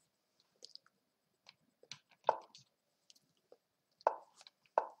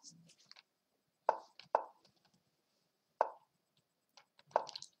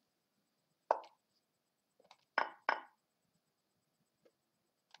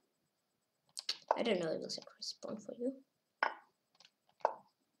 I don't know, it looks like a respawn for you.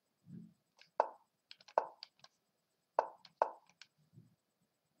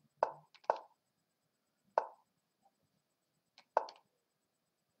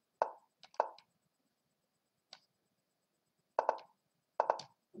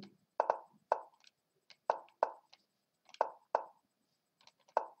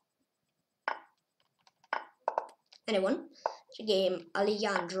 Anyone? The game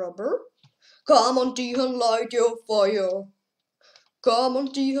Alejandro Burr. Come on, Tykhon, light your fire. Come on,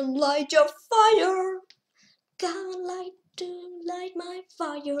 Tykhon, light your fire. Come on, light my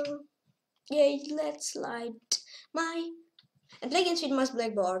fire. Yay, let's light my. And play against with my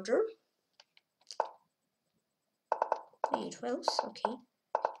black border. A12, okay.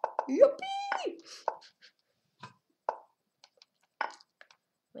 Yuppie!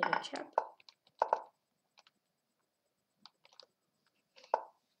 Wait a chap.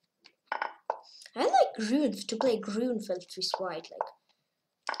 I like Grun to play Grunfeld with white,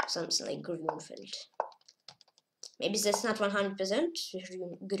 like something like Grunfeld. Maybe that's not 100%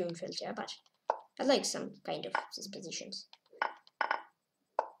 Grunfeld, yeah, but I like some kind of these positions.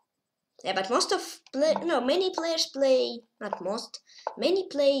 Yeah, but many players play, not most, many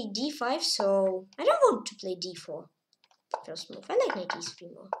play d5, so I don't want to play d4. First move, I like knight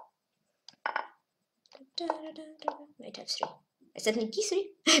e3 more. Knight f3. I said knight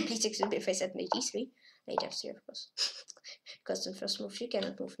e3. Please excuse me if I said knight e3. Knight f3, of course. Because the first move you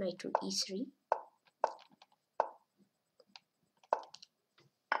cannot move knight to e3.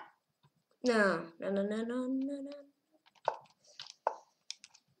 No.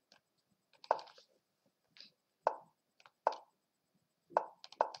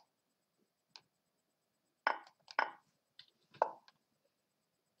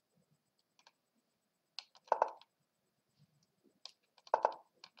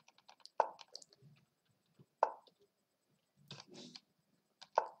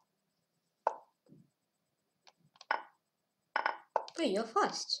 Oh, you're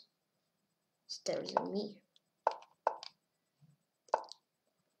fast. Still than me.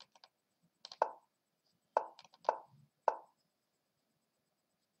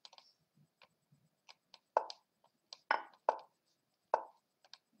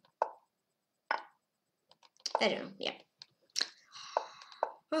 I don't know, yeah.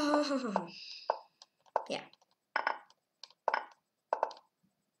 Yeah.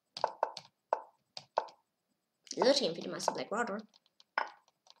 Little team pretty much like water.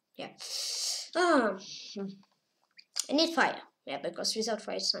 Yeah. I need fire. Yeah, because without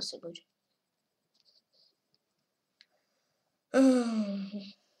fire it's not so good. And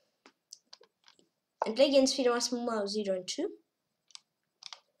play against Fidemas Mumau 0 and 2.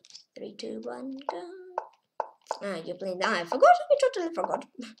 3, 2, 1, go. Ah, you're playing that. I forgot. I totally forgot.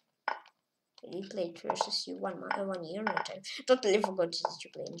 We played versus you 1 year no time. Totally forgot that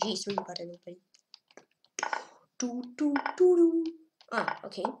you're playing G3, but I will play. Ah,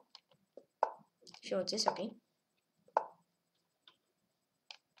 okay. If you want this, okay.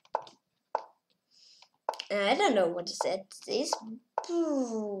 I don't know what that is.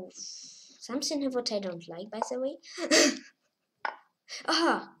 Something what I don't like, by the way.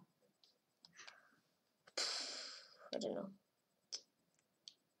 Aha! I don't know.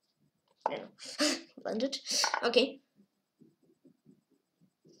 Blended. Okay.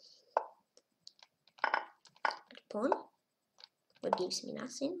 Pawn. What gives me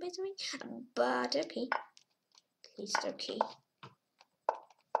nothing, by the way. But okay. At least okay.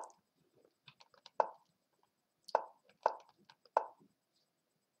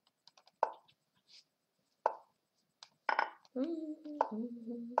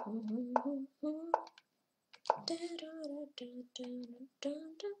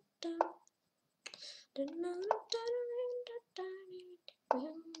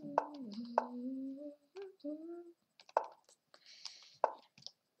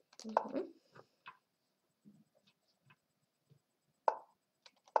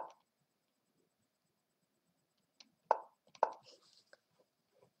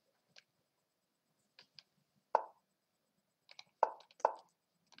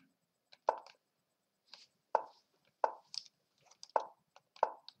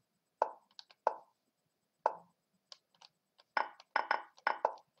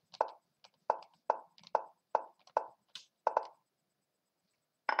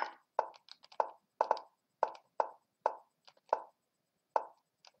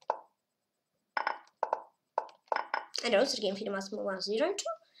 And also the game for the maximum 1-0-2.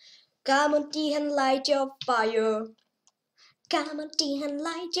 Come on, Tykhon, light your fire. Come on, Tykhon,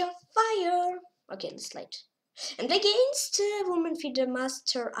 light your fire. Okay, let's light. And play against woman for the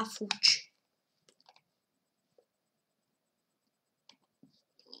master Afuch.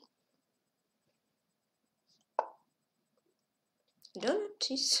 Donut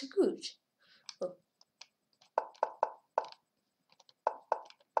is good. Oh.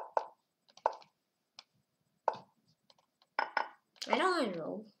 I don't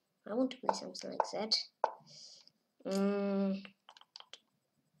know. I want to play something like that.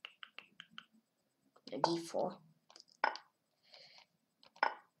 D4.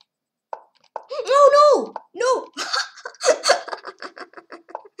 No! No!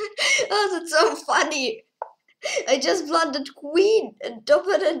 Oh, that's so funny. I just blundered queen and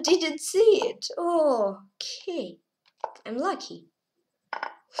opponent didn't see it. Oh, okay. I'm lucky.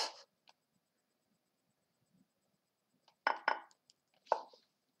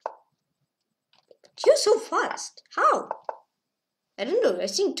 You're so fast. How? I don't know. I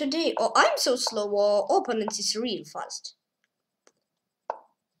think today, or I'm so slow, or opponent is real fast.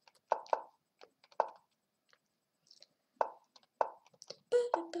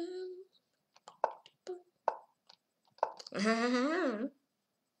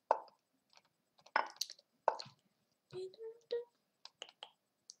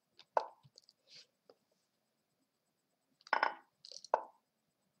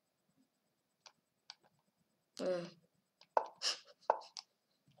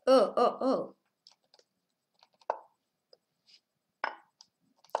 Oh.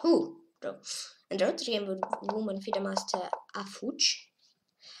 Who? Draw. And draw 3 woman for the master Afuch.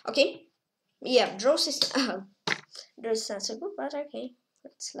 Okay. Yeah, draw system. Draw is not so good, but okay.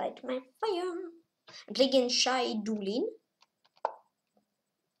 Let's light my fire. And play against Shy Dulin.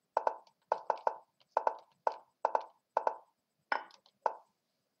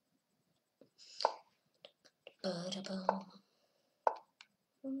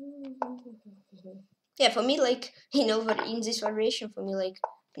 Yeah, for me, like, in this variation, for me, like,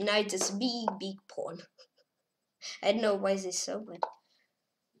 knight is big pawn. I don't know why this is so, but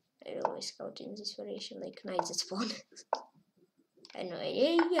I always count in this variation, like, knight is pawn. I know,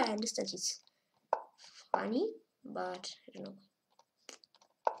 yeah, I understand it's funny, but I don't know.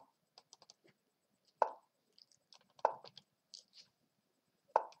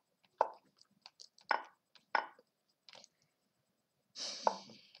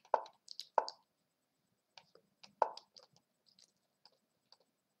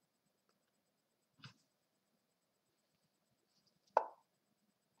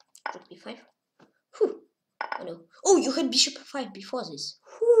 Rook b5. Whew. Oh no. Oh, you had bishop f5 before this.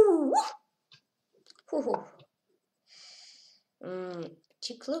 Whew. Whew.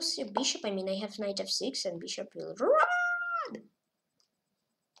 Too close to bishop. I mean, I have knight f6 and bishop will run.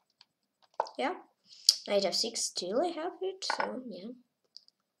 Yeah. Knight f6 still I have it, so yeah.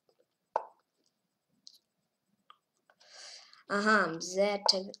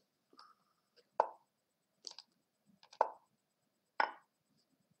 That.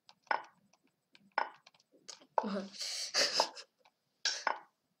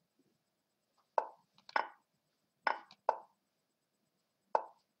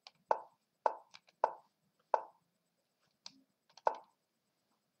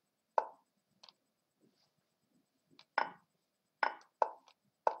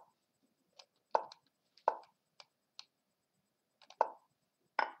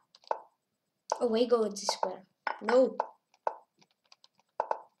 Away go with this square. No.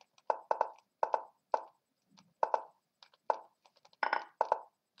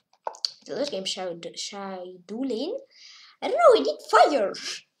 The last game Shaiduling. I don't know, we did fire.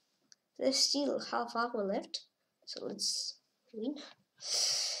 There's still half hour left. So let's win.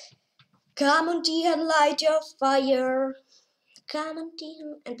 Come on, Tykhon, light your fire. Come on,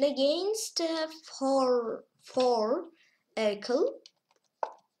 Tykhon, and play against 4 Ekel.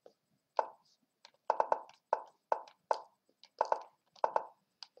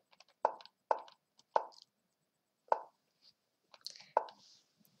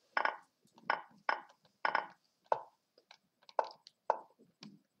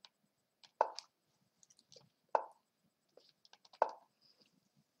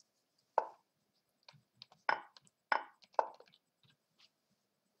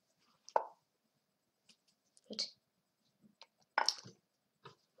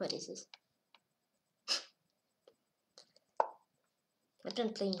 What is this? I've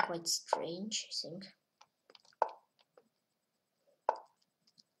been playing quite strange, I think.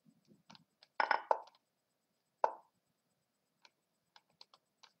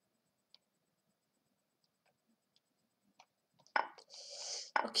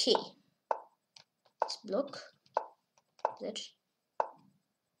 Okay. Let's block that.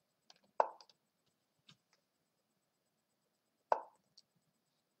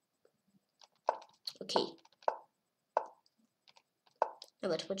 Okay. Now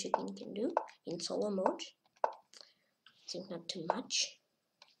what you can do in solo mode. I think not too much.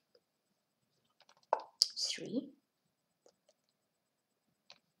 3.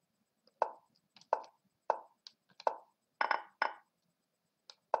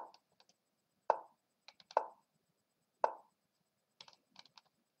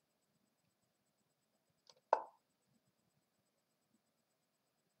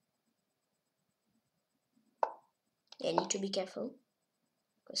 I need to be careful.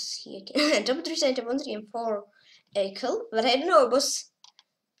 Because here top 3 center 1 3 and 4 Ekel. But I don't know, it was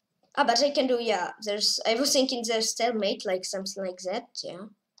but I can do, yeah. I was thinking there's stalemate, like something like that, yeah.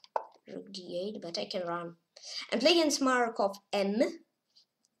 Rook d8, but I can run. And play against Markov M.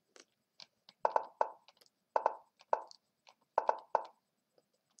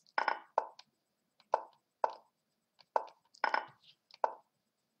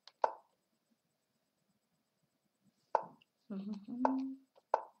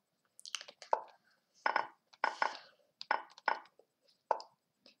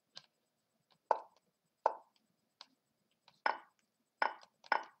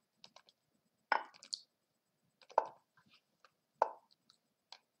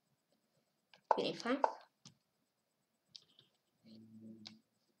 Very fine.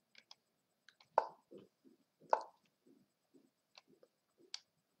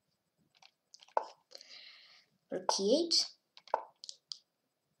 Rook e8.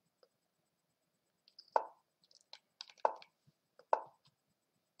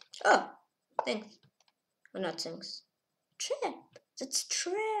 Oh, thanks. Oh, not thanks. Trap. That's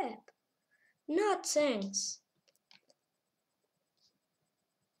trap. Not thanks.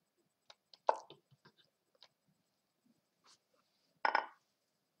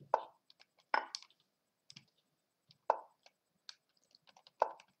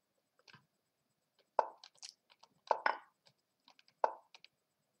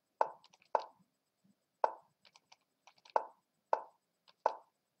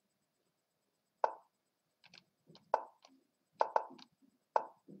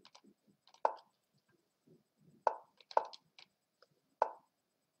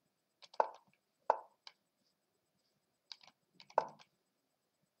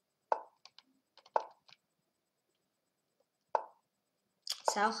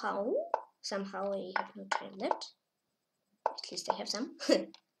 Somehow I have no time left. At least I have some.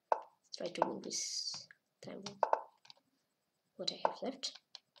 Try to win this time. What I have left.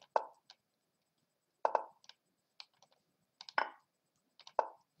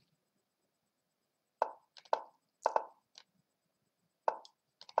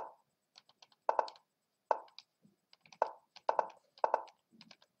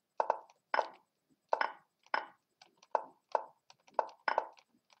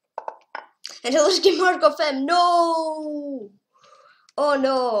 And I lost game Markov M. No! Oh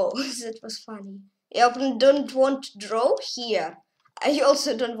no, that was funny. I often don't want to draw here. I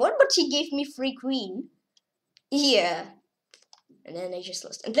also don't want, but he gave me free queen. Yeah. And then I just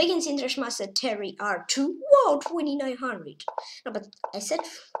lost. And play against International Grandmaster Terry R2. Wow, 2900. No, but I said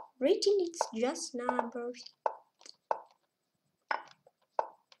rating, it's just numbers.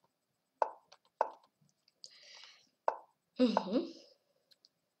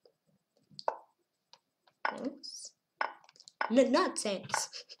 Not thanks.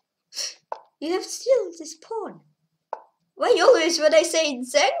 You have still this pawn. Why always when I say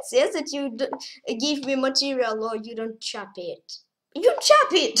thanks, yes, that you give me material or you don't chop it? You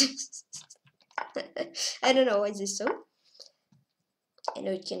chop it! I don't know why this is so. I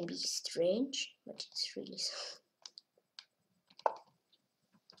know it can be strange, but it's really so.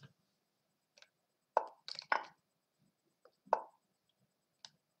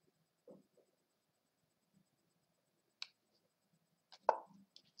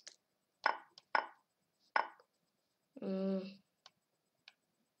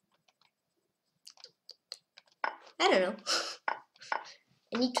 I don't know.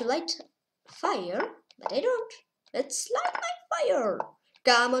 I need to light fire, but I don't. Let's light my fire.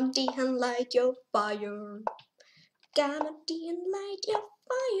 Come on, Tykhon, light your fire. Come on, Tykhon, light your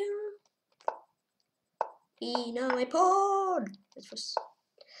fire. In my pod. That was.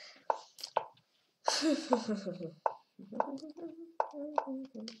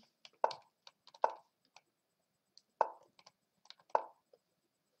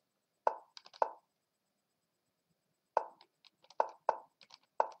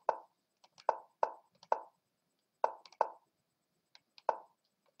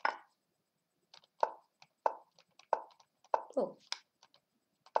 Oh.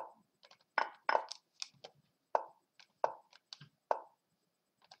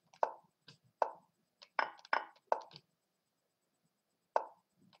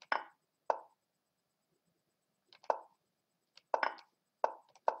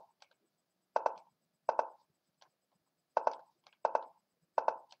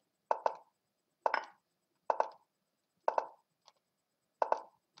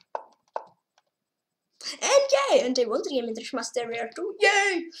 And I want to game International Master Rare 2.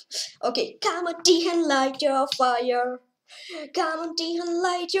 Yay! Okay, come on, Tykhon, light your fire. Come on, Tykhon,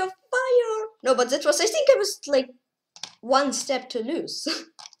 light your fire. No, but that was, I think I was like one step to lose.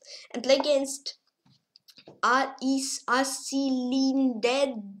 And play against Asilin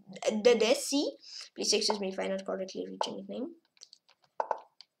Dedesi. Please excuse me if I not correctly reach any name.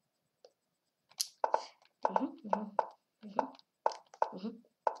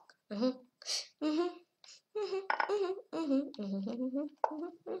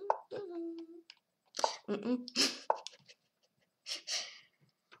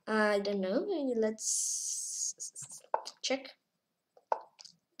 I don't know. Let's check.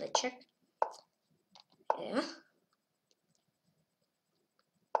 Let's check. Yeah.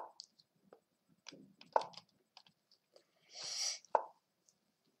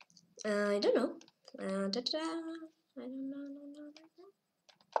 I don't know. I don't know.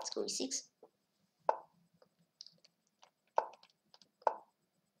 Let's go e6.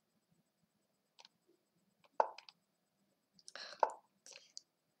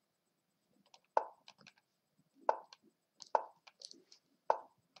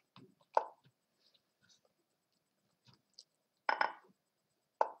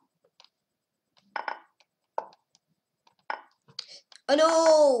 Oh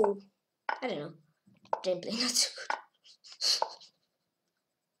no! I don't know. Gameplay not so good.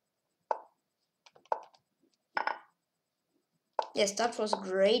 Yes, that was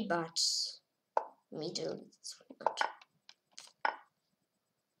great, but middle is not.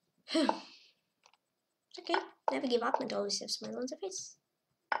 Okay, never give up and always have a smile on the face.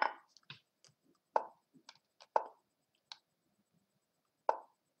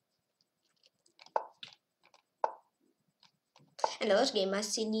 And the last game,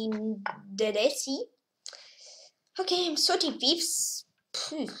 Asilin Dedesi. Okay, I'm 35th.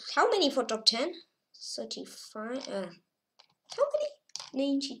 How many for top 10? 35. How many?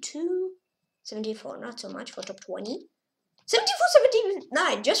 92. 74. Not so much for top 20. 74,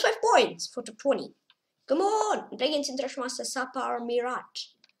 79. Just 5 points for top 20. Come on. Play against International Master Sapar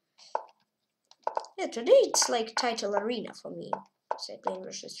Mirat. Yeah, today it's like title arena for me. So playing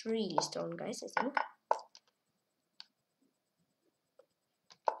versus really strong guys, I think.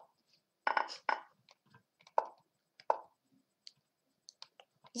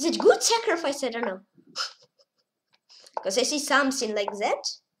 Is it good sacrifice? I don't know. Because I see something like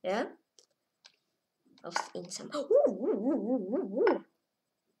that. Yeah. In some. I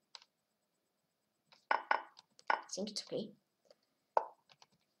think it's okay.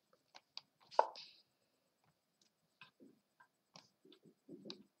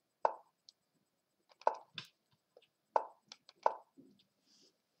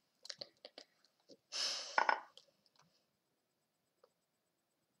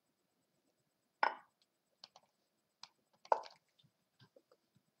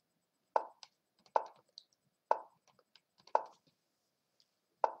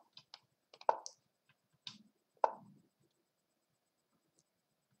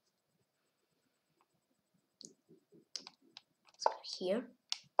 Let's go here.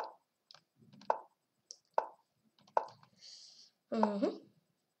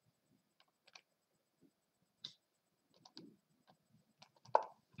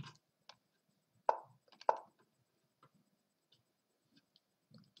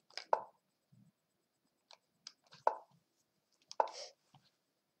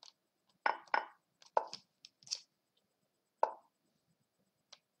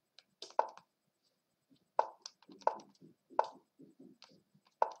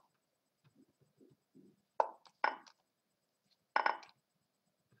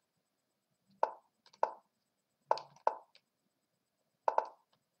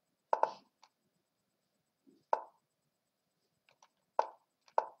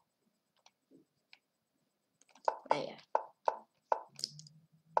 Yeah.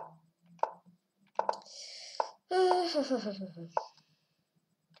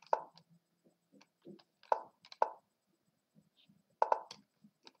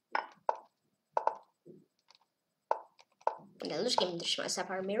 Okay, let's give my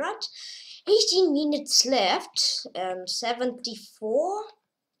Sapphire Mirage. 18 minutes left. 74.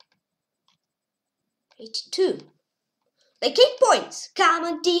 82. Like 8 points. Come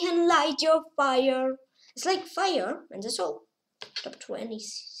on, Tykhon, light your fire. It's like fire, and that's all. Top 20.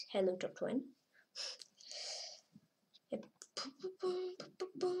 Hello, top 20.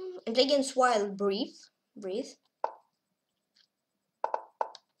 And play against Wild Breathe.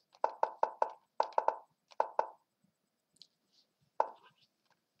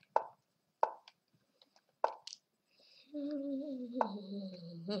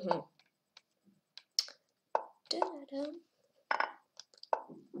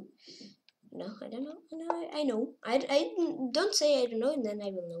 No, I don't know. I know. I don't say I don't know, and then I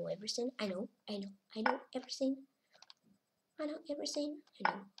will know everything. I know everything. I know everything.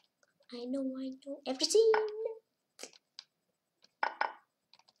 I know everything.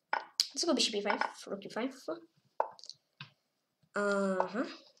 Let's go bishop e5, rook e5.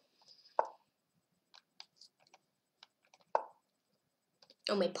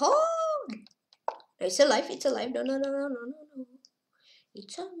 Oh, my pawn! No, it's alive, No.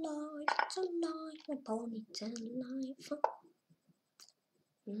 It's alive, my pawn, it's alive.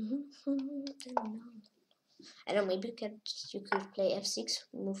 I don't know, maybe you could play f6,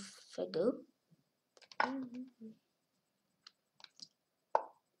 move a go.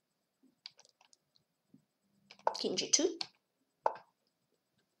 King g2.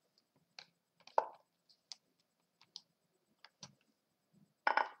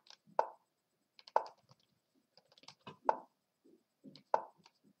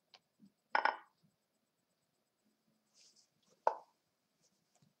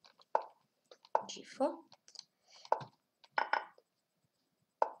 G4.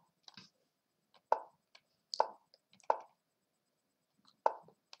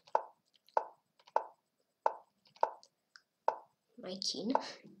 My king.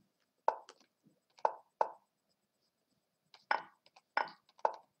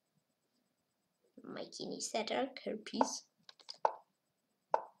 My king is set her piece.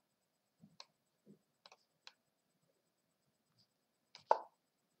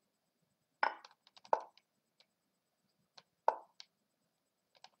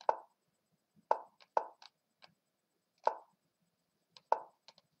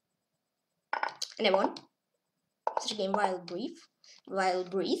 And I won. Such a game, Wild Breathe.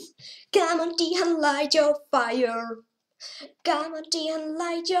 Come on, Tykhon, light your fire. Come on, Tykhon,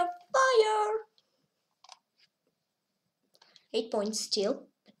 light your fire. 8 points still,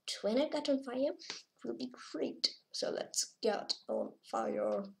 but when I got on fire, it will be great. So let's get on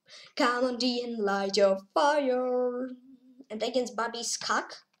fire. Come on, Tykhon, light your fire. And against Bobby's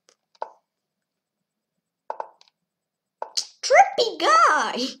cock. Trippy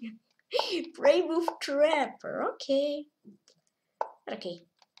guy! Brave move trapper, okay.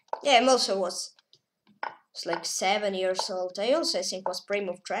 Yeah, I'm also was like 7 years old. I also, I think, was Brave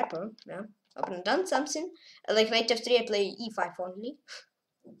move trapper. Yeah, I've done something. Like knight f3, I play e5 only.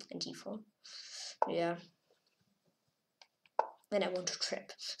 And e4. Yeah. Then I want to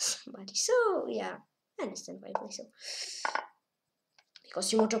trap somebody. So, yeah. I understand why I play so.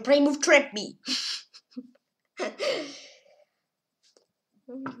 Because you want to Brave move trap me.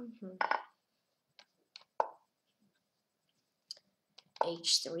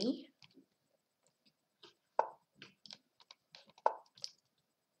 H3.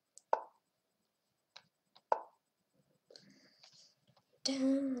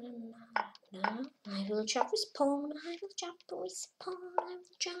 I will chop with pawn. I will chop with pawn. I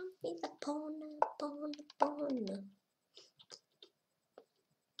will chop with a pawn.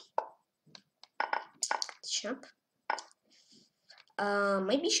 Chop.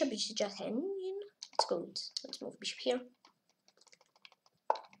 My bishop is just hanging. Let's go. Let's move bishop here.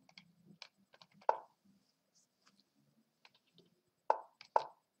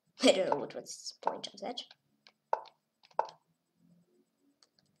 I don't know what's the point of that.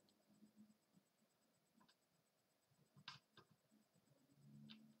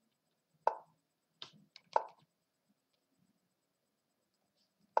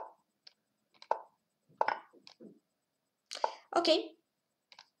 Okay.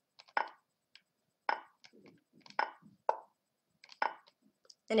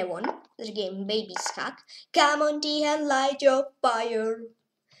 And I won the game. Baby skak. Come on, Tykhon, light your fire.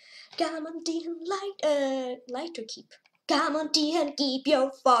 Come on, Tykhon, light or keep. Come on, Tykhon, keep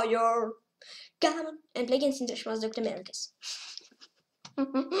your fire. Come on, and play against International Dr. Melkis.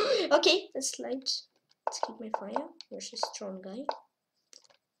 Okay, let's keep my fire. There's a strong guy.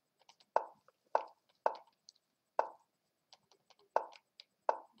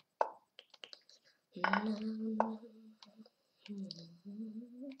 I don't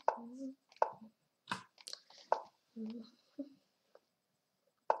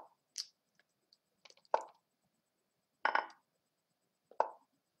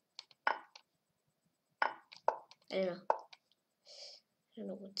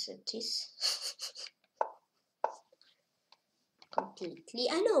know what it is. Completely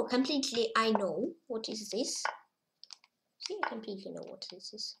I know what is this. See, I completely know what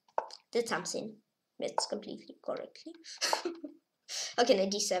this is. That's something. That's completely correctly. Okay, now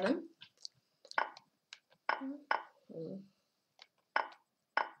d7.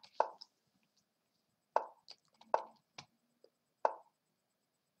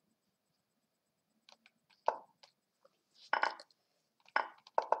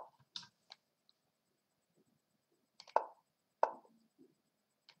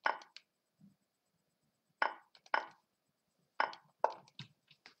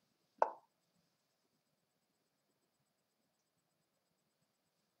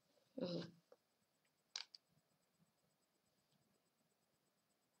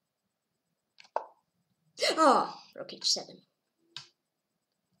 Oh, rook h7.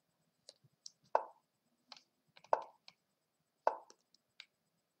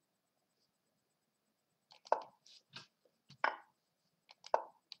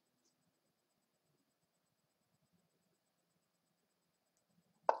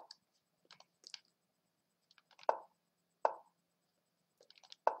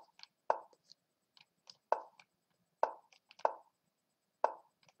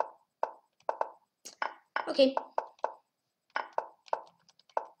 Okay.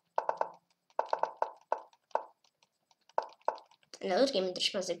 Another game in the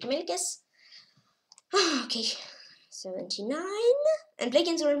Melkis. Okay. 79. And play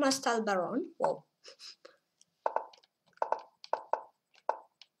against Grandmaster Baron. Whoa.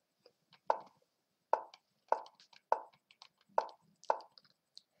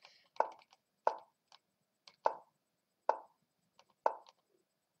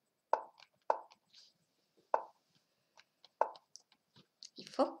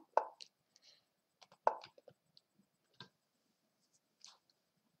 E4.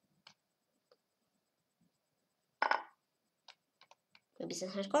 Maybe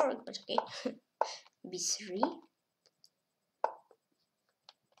it's not correct, but okay. B3.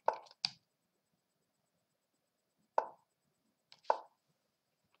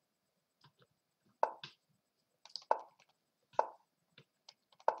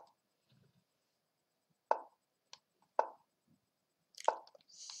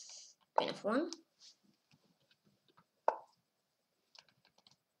 Queen of 1.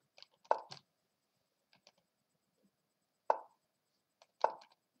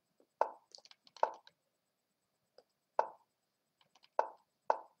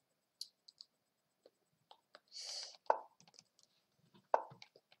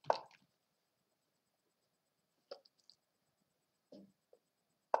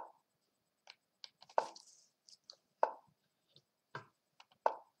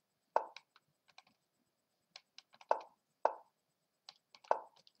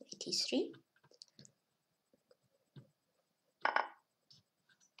 T3.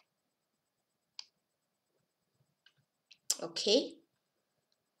 Okay.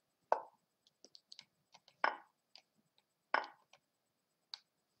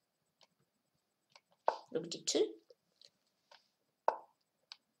 Rook d2.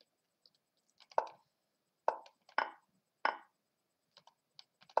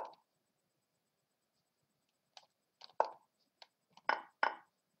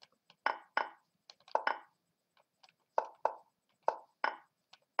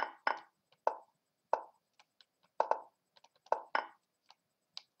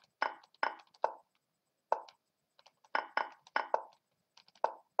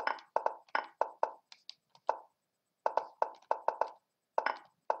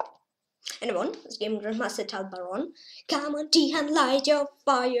 Anyone? This game Grandmaster Tykhon. Come on, Tykhon, light your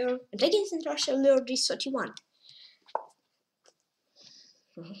fire. And against International Grandmaster 31.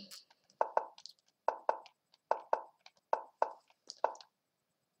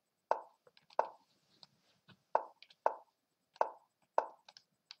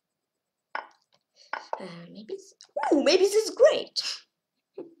 Maybe this is great.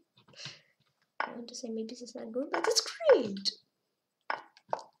 I want to say maybe this is not good, but it's great.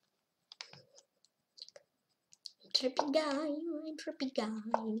 Trippy guy, I'm trippy guy,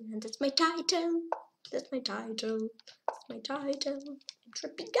 and that's my title. That's my title. That's my title. I'm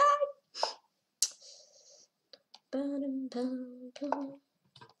trippy guy. Ba-dum, bum, bum.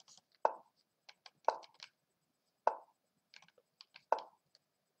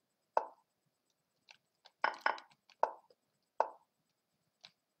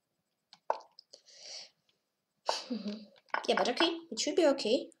 Yeah, but okay, it should be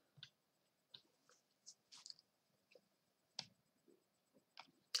okay.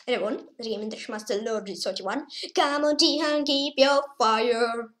 Everyone, the game International Lord 31. Come on, Tykhon, keep your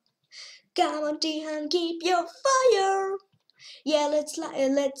fire. Come on, Tykhon, keep your fire. Yeah,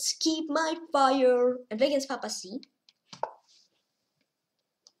 let's keep my fire. And play against Papa C.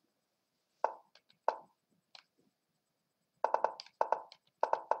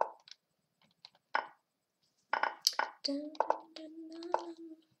 Dun, dun, dun,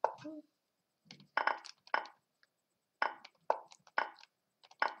 dun.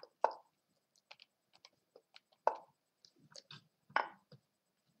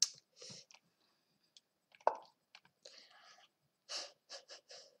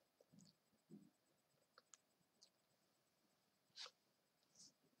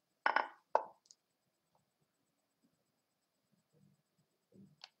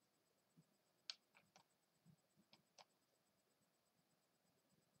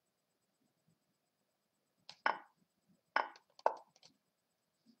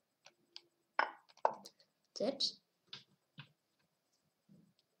 That.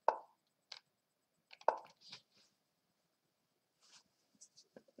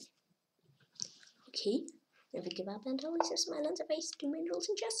 Okay, never give up and always a smile on the face. 2 main rules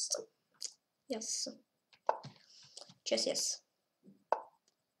in chess. Yes. Chess, yes.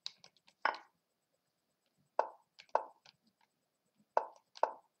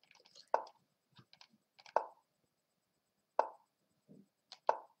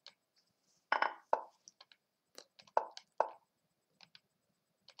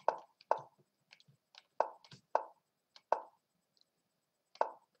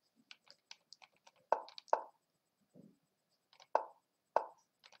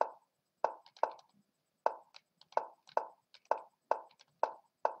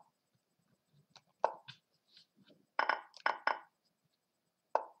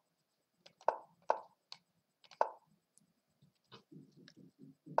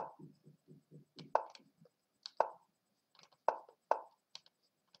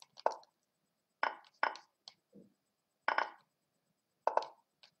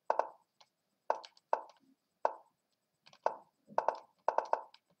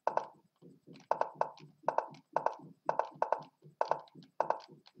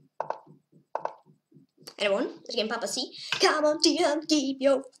 Anyone? This game Papa C. Come on, Tykhon, keep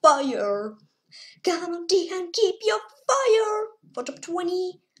your fire. Come on, Tykhon, keep your fire. For top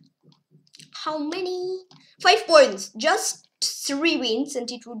 20. How many? 5 points. Just 3 wins,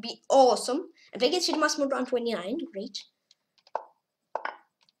 and it would be awesome. And play against Massimo round 29. Great.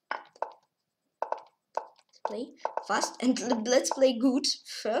 Play fast, and let's play good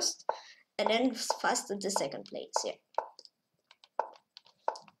first, and then fast at the second place. Yeah.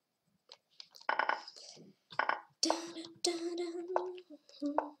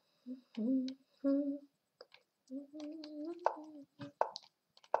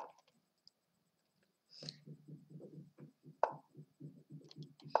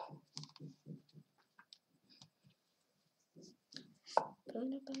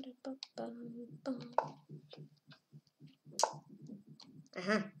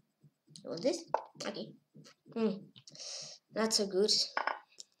 Want this? Okay. Not so good.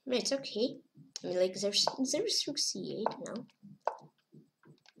 No, it's okay. I mean, like, there's rook c8 now.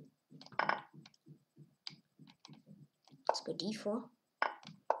 Let's go d4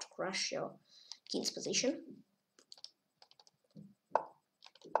 to crush your king's position.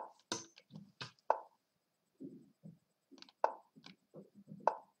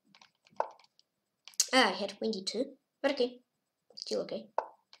 I had queen d2, but okay, still okay.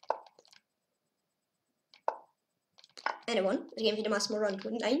 Anyone? The game with the Massimo round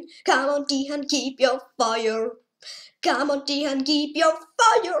 29. Come on, Tykhon, keep your fire. Come on, Tykhon, keep your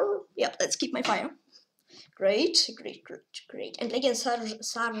fire. Yep, let's keep my fire. Great, great, great, great. And again, Sarchanov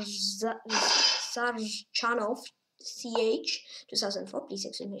CH 2004. Please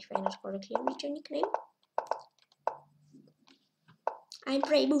excuse me if I not correctly read your nickname. I'm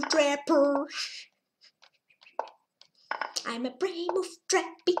Brave Trapper. I'm a brave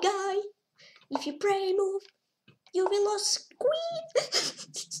trappy guy. If you pray move, you will lose queen.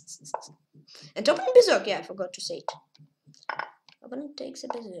 And opponent berserk, yeah, I forgot to say it. Opponent takes a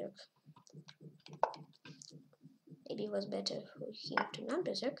berserk. Maybe it was better for him to not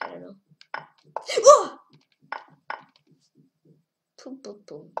berserk, I don't know. Oh! Boom, boom,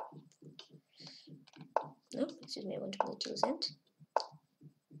 boom. No, excuse me, I want to play till end.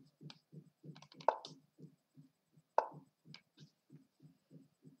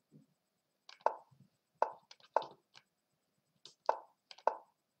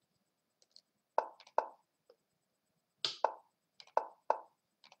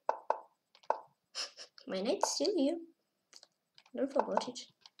 My knight's still here. Don't forget it.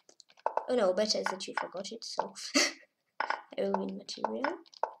 Oh no, better is that you forgot it, so I will win material.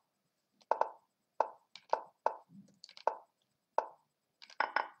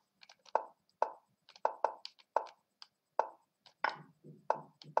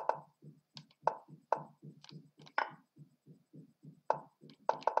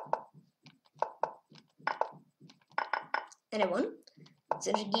 And I won.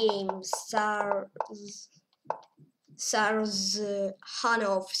 The game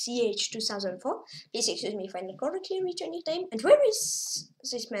Sarchanov CH 2004. Please excuse me if I not correctly read your nickname. And where is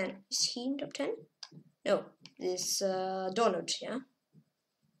this man? Is he in top 10? No, this Donut, yeah?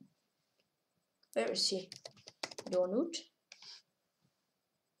 Where is he? Donut?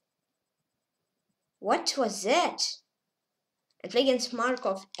 What was that? And play against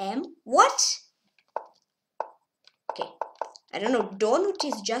Markov M? What? Okay. I don't know, Donut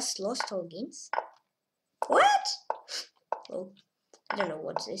is just lost all games? What? Well, I don't know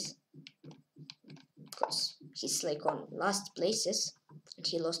what's this. Because he's like on last places and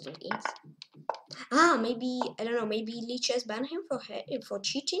he lost all games. Ah, maybe, I don't know, maybe Lichess banned him for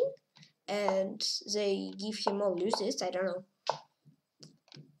cheating and they give him all loses, I don't know.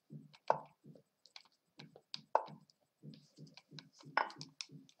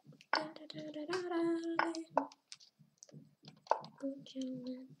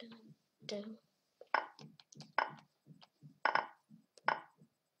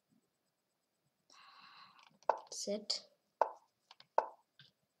 Set.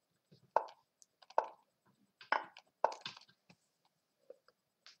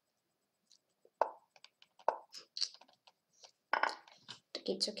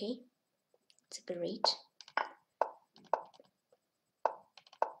 Okay, it's okay. It's great.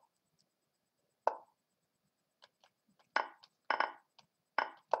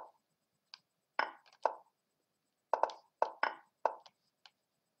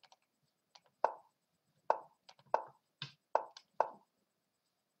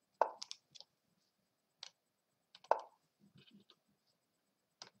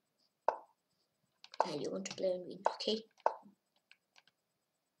 Now you want to play and win, okay?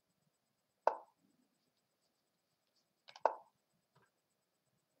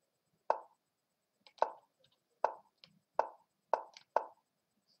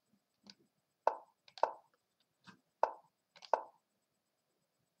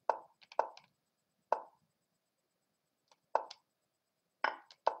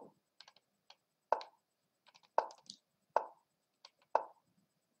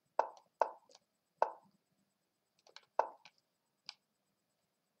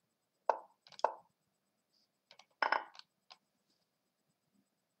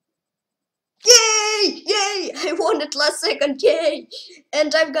 Yay! Yay! I won at last second, yay!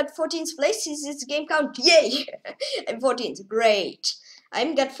 And I've got 14th place. Is this game count? Yay! I'm 14th, great.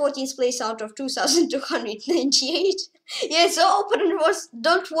 I'm got 14th place out of 2,298. Yeah, so opponent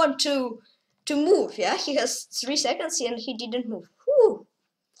don't want to move, yeah? He has 3 seconds and he didn't move. Whew.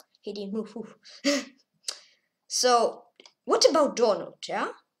 He didn't move, whew. So, what about Donut,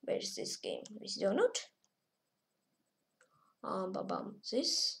 yeah? Where is this game? Where is Donut?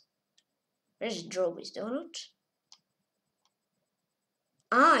 This. Where's draw with Donut?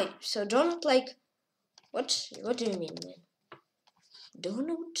 Ah, so Donut like what do you mean, man?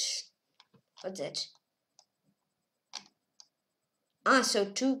 Donut? What's that? Ah, so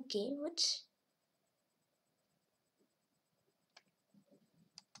 2 game what?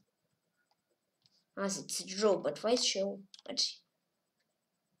 Ah, it's a draw, but why show? But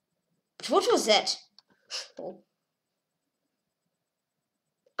what was that? Oh.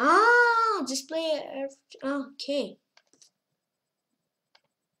 Ah, this player. Okay.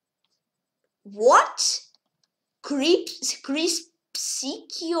 What? Crispsiki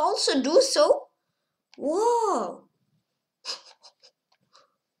also do so? Whoa.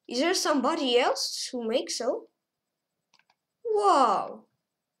 Is there somebody else who makes so? Wow.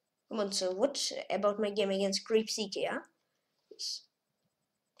 Come on, so what about my game against Crispsiki, yeah?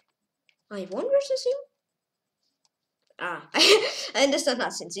 I won versus him? Ah, I understand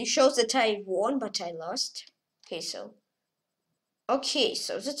that since it shows that I won, but I lost. Okay,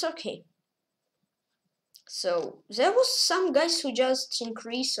 so that's okay. So there was some guys who just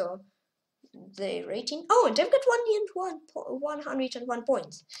increase the rating. Oh, and I've got 101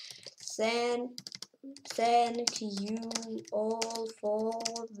 points. Thank you all for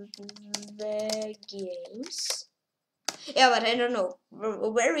the games. Yeah, but I don't know.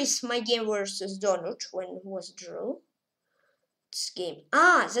 Where is my game versus Donut when it was draw? This game.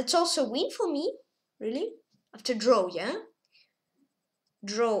 Ah, that's also a win for me. Really? After draw, yeah?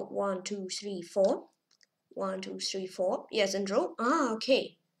 Draw 1, 2, 3, 4. 1, 2, 3, 4. Yes, and draw. Ah,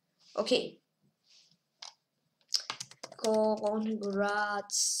 okay. Okay.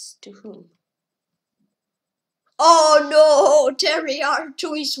 Congrats to whom? Oh no! Terry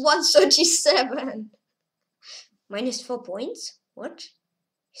R2 is 137. Minus 4 points? What?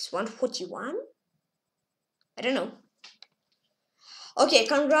 He's 141? I don't know. Okay,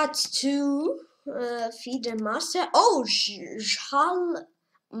 congrats to Master. Oh, Zhal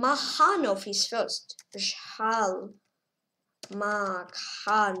Makhanov is first. Zhal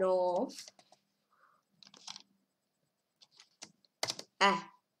Makhanov. Ah.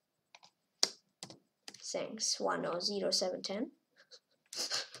 Thanks. 100710.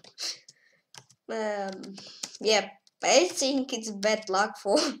 Yeah, I think it's bad luck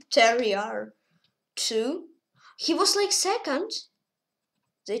for Terry R2. He was like second.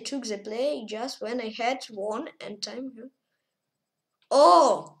 They took the play just when I had one and time.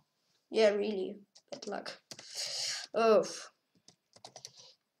 Oh, yeah, really bad luck. Oh.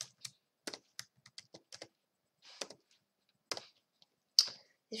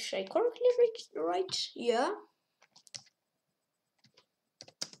 Is I correctly right? Yeah.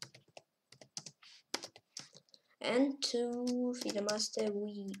 And to Master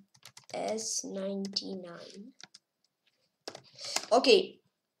we S99. Okay,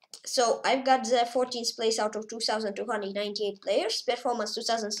 so I've got the 14th place out of 2,298 players, performance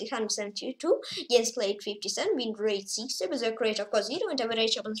 2,672, games played 57, win rate 60, berserk rate of course 0, and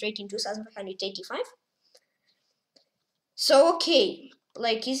average opponent rating 2,585. So okay,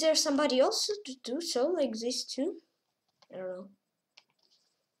 like is there somebody else to do so like this too? I don't know.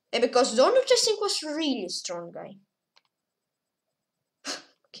 And because Donut I think was really strong guy.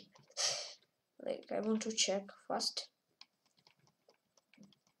 Okay. Like I want to check fast.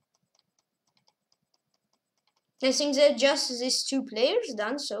 I think that just these two players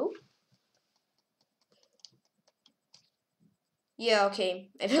done so. Yeah, okay.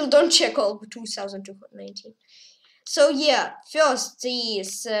 I will don't check all 2,219. So yeah, first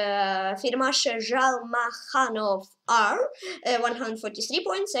is Firmasha Zhalmakhanov R, 143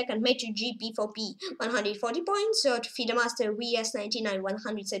 points. Second, Matthew GP4P, 140 points. Third, Feedermaster VS99,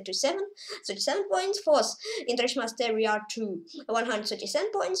 137 points. Fourth, International Master R2,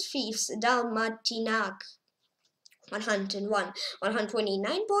 137 points. Fifth, Dalmatinak, 101,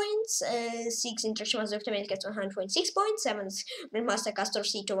 129 points. 6 International Master of gets 126 points. 7th Grandmaster Castor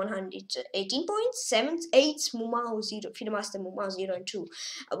Cito 118 points. 7th, 8th Mumao 0, Feedermaster Mumao 0 and 2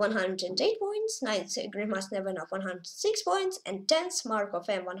 108 points. 9th Grandmaster Nevenov 106 points. And 10th Mark of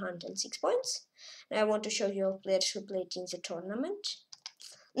M 106 points. Now I want to show you all players who played in the tournament.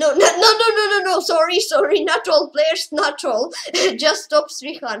 No, sorry, not all players, not all, just top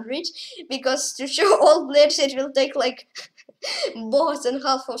 300, because to show all players it will take like more than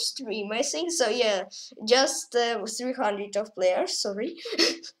half of stream, I think, so yeah, just 300 of players, sorry.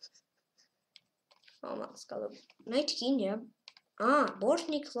 Oh, Mascalo. Night King, yeah. Ah,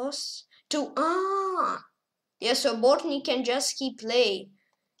 Bortnik lost to, yeah, so Bortnik can just keep play.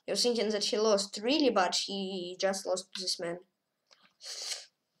 You're thinking that he lost, really, but he just lost to this man.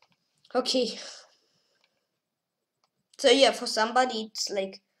 Okay. So yeah, for somebody it's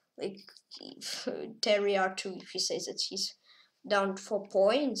like Terry R2 if he says that he's down 4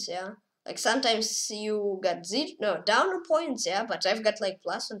 points, yeah. Like sometimes you got down points, yeah, but I've got like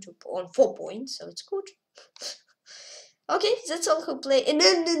plus on 4 points, so it's good. Okay, that's all who play.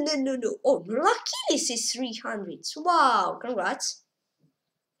 No. Oh, luckily this is 300. Wow, congrats.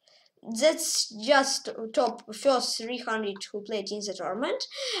 that's just top first 300 who played in the tournament.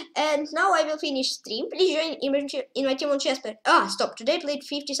 And now I will finish stream. Please join in my team on Chessper. Stop. Today played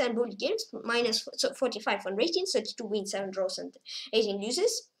 57 bullet games, minus 45 on rating, 32 wins, 7 draws, and 18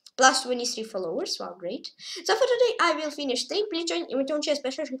 loses. Plus 23 followers. Wow, great. So for today, I will finish stream. Please join in my team on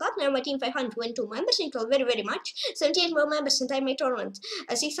Chessper session club. Now my team 522 members. Thank you all very, very much. 78 more members and I make tournament.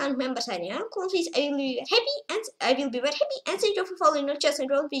 600 members I am. Please, I will be happy and I will be very happy. And thank you for following your chess and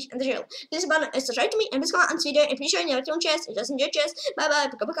roll fish and the channel. Please subscribe to me and please comment on this video and please join your team on chess. It doesn't enjoy chess. Bye bye.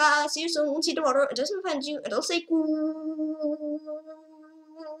 Paka paka. See you soon. See you tomorrow. It doesn't find you. And I'll say cool.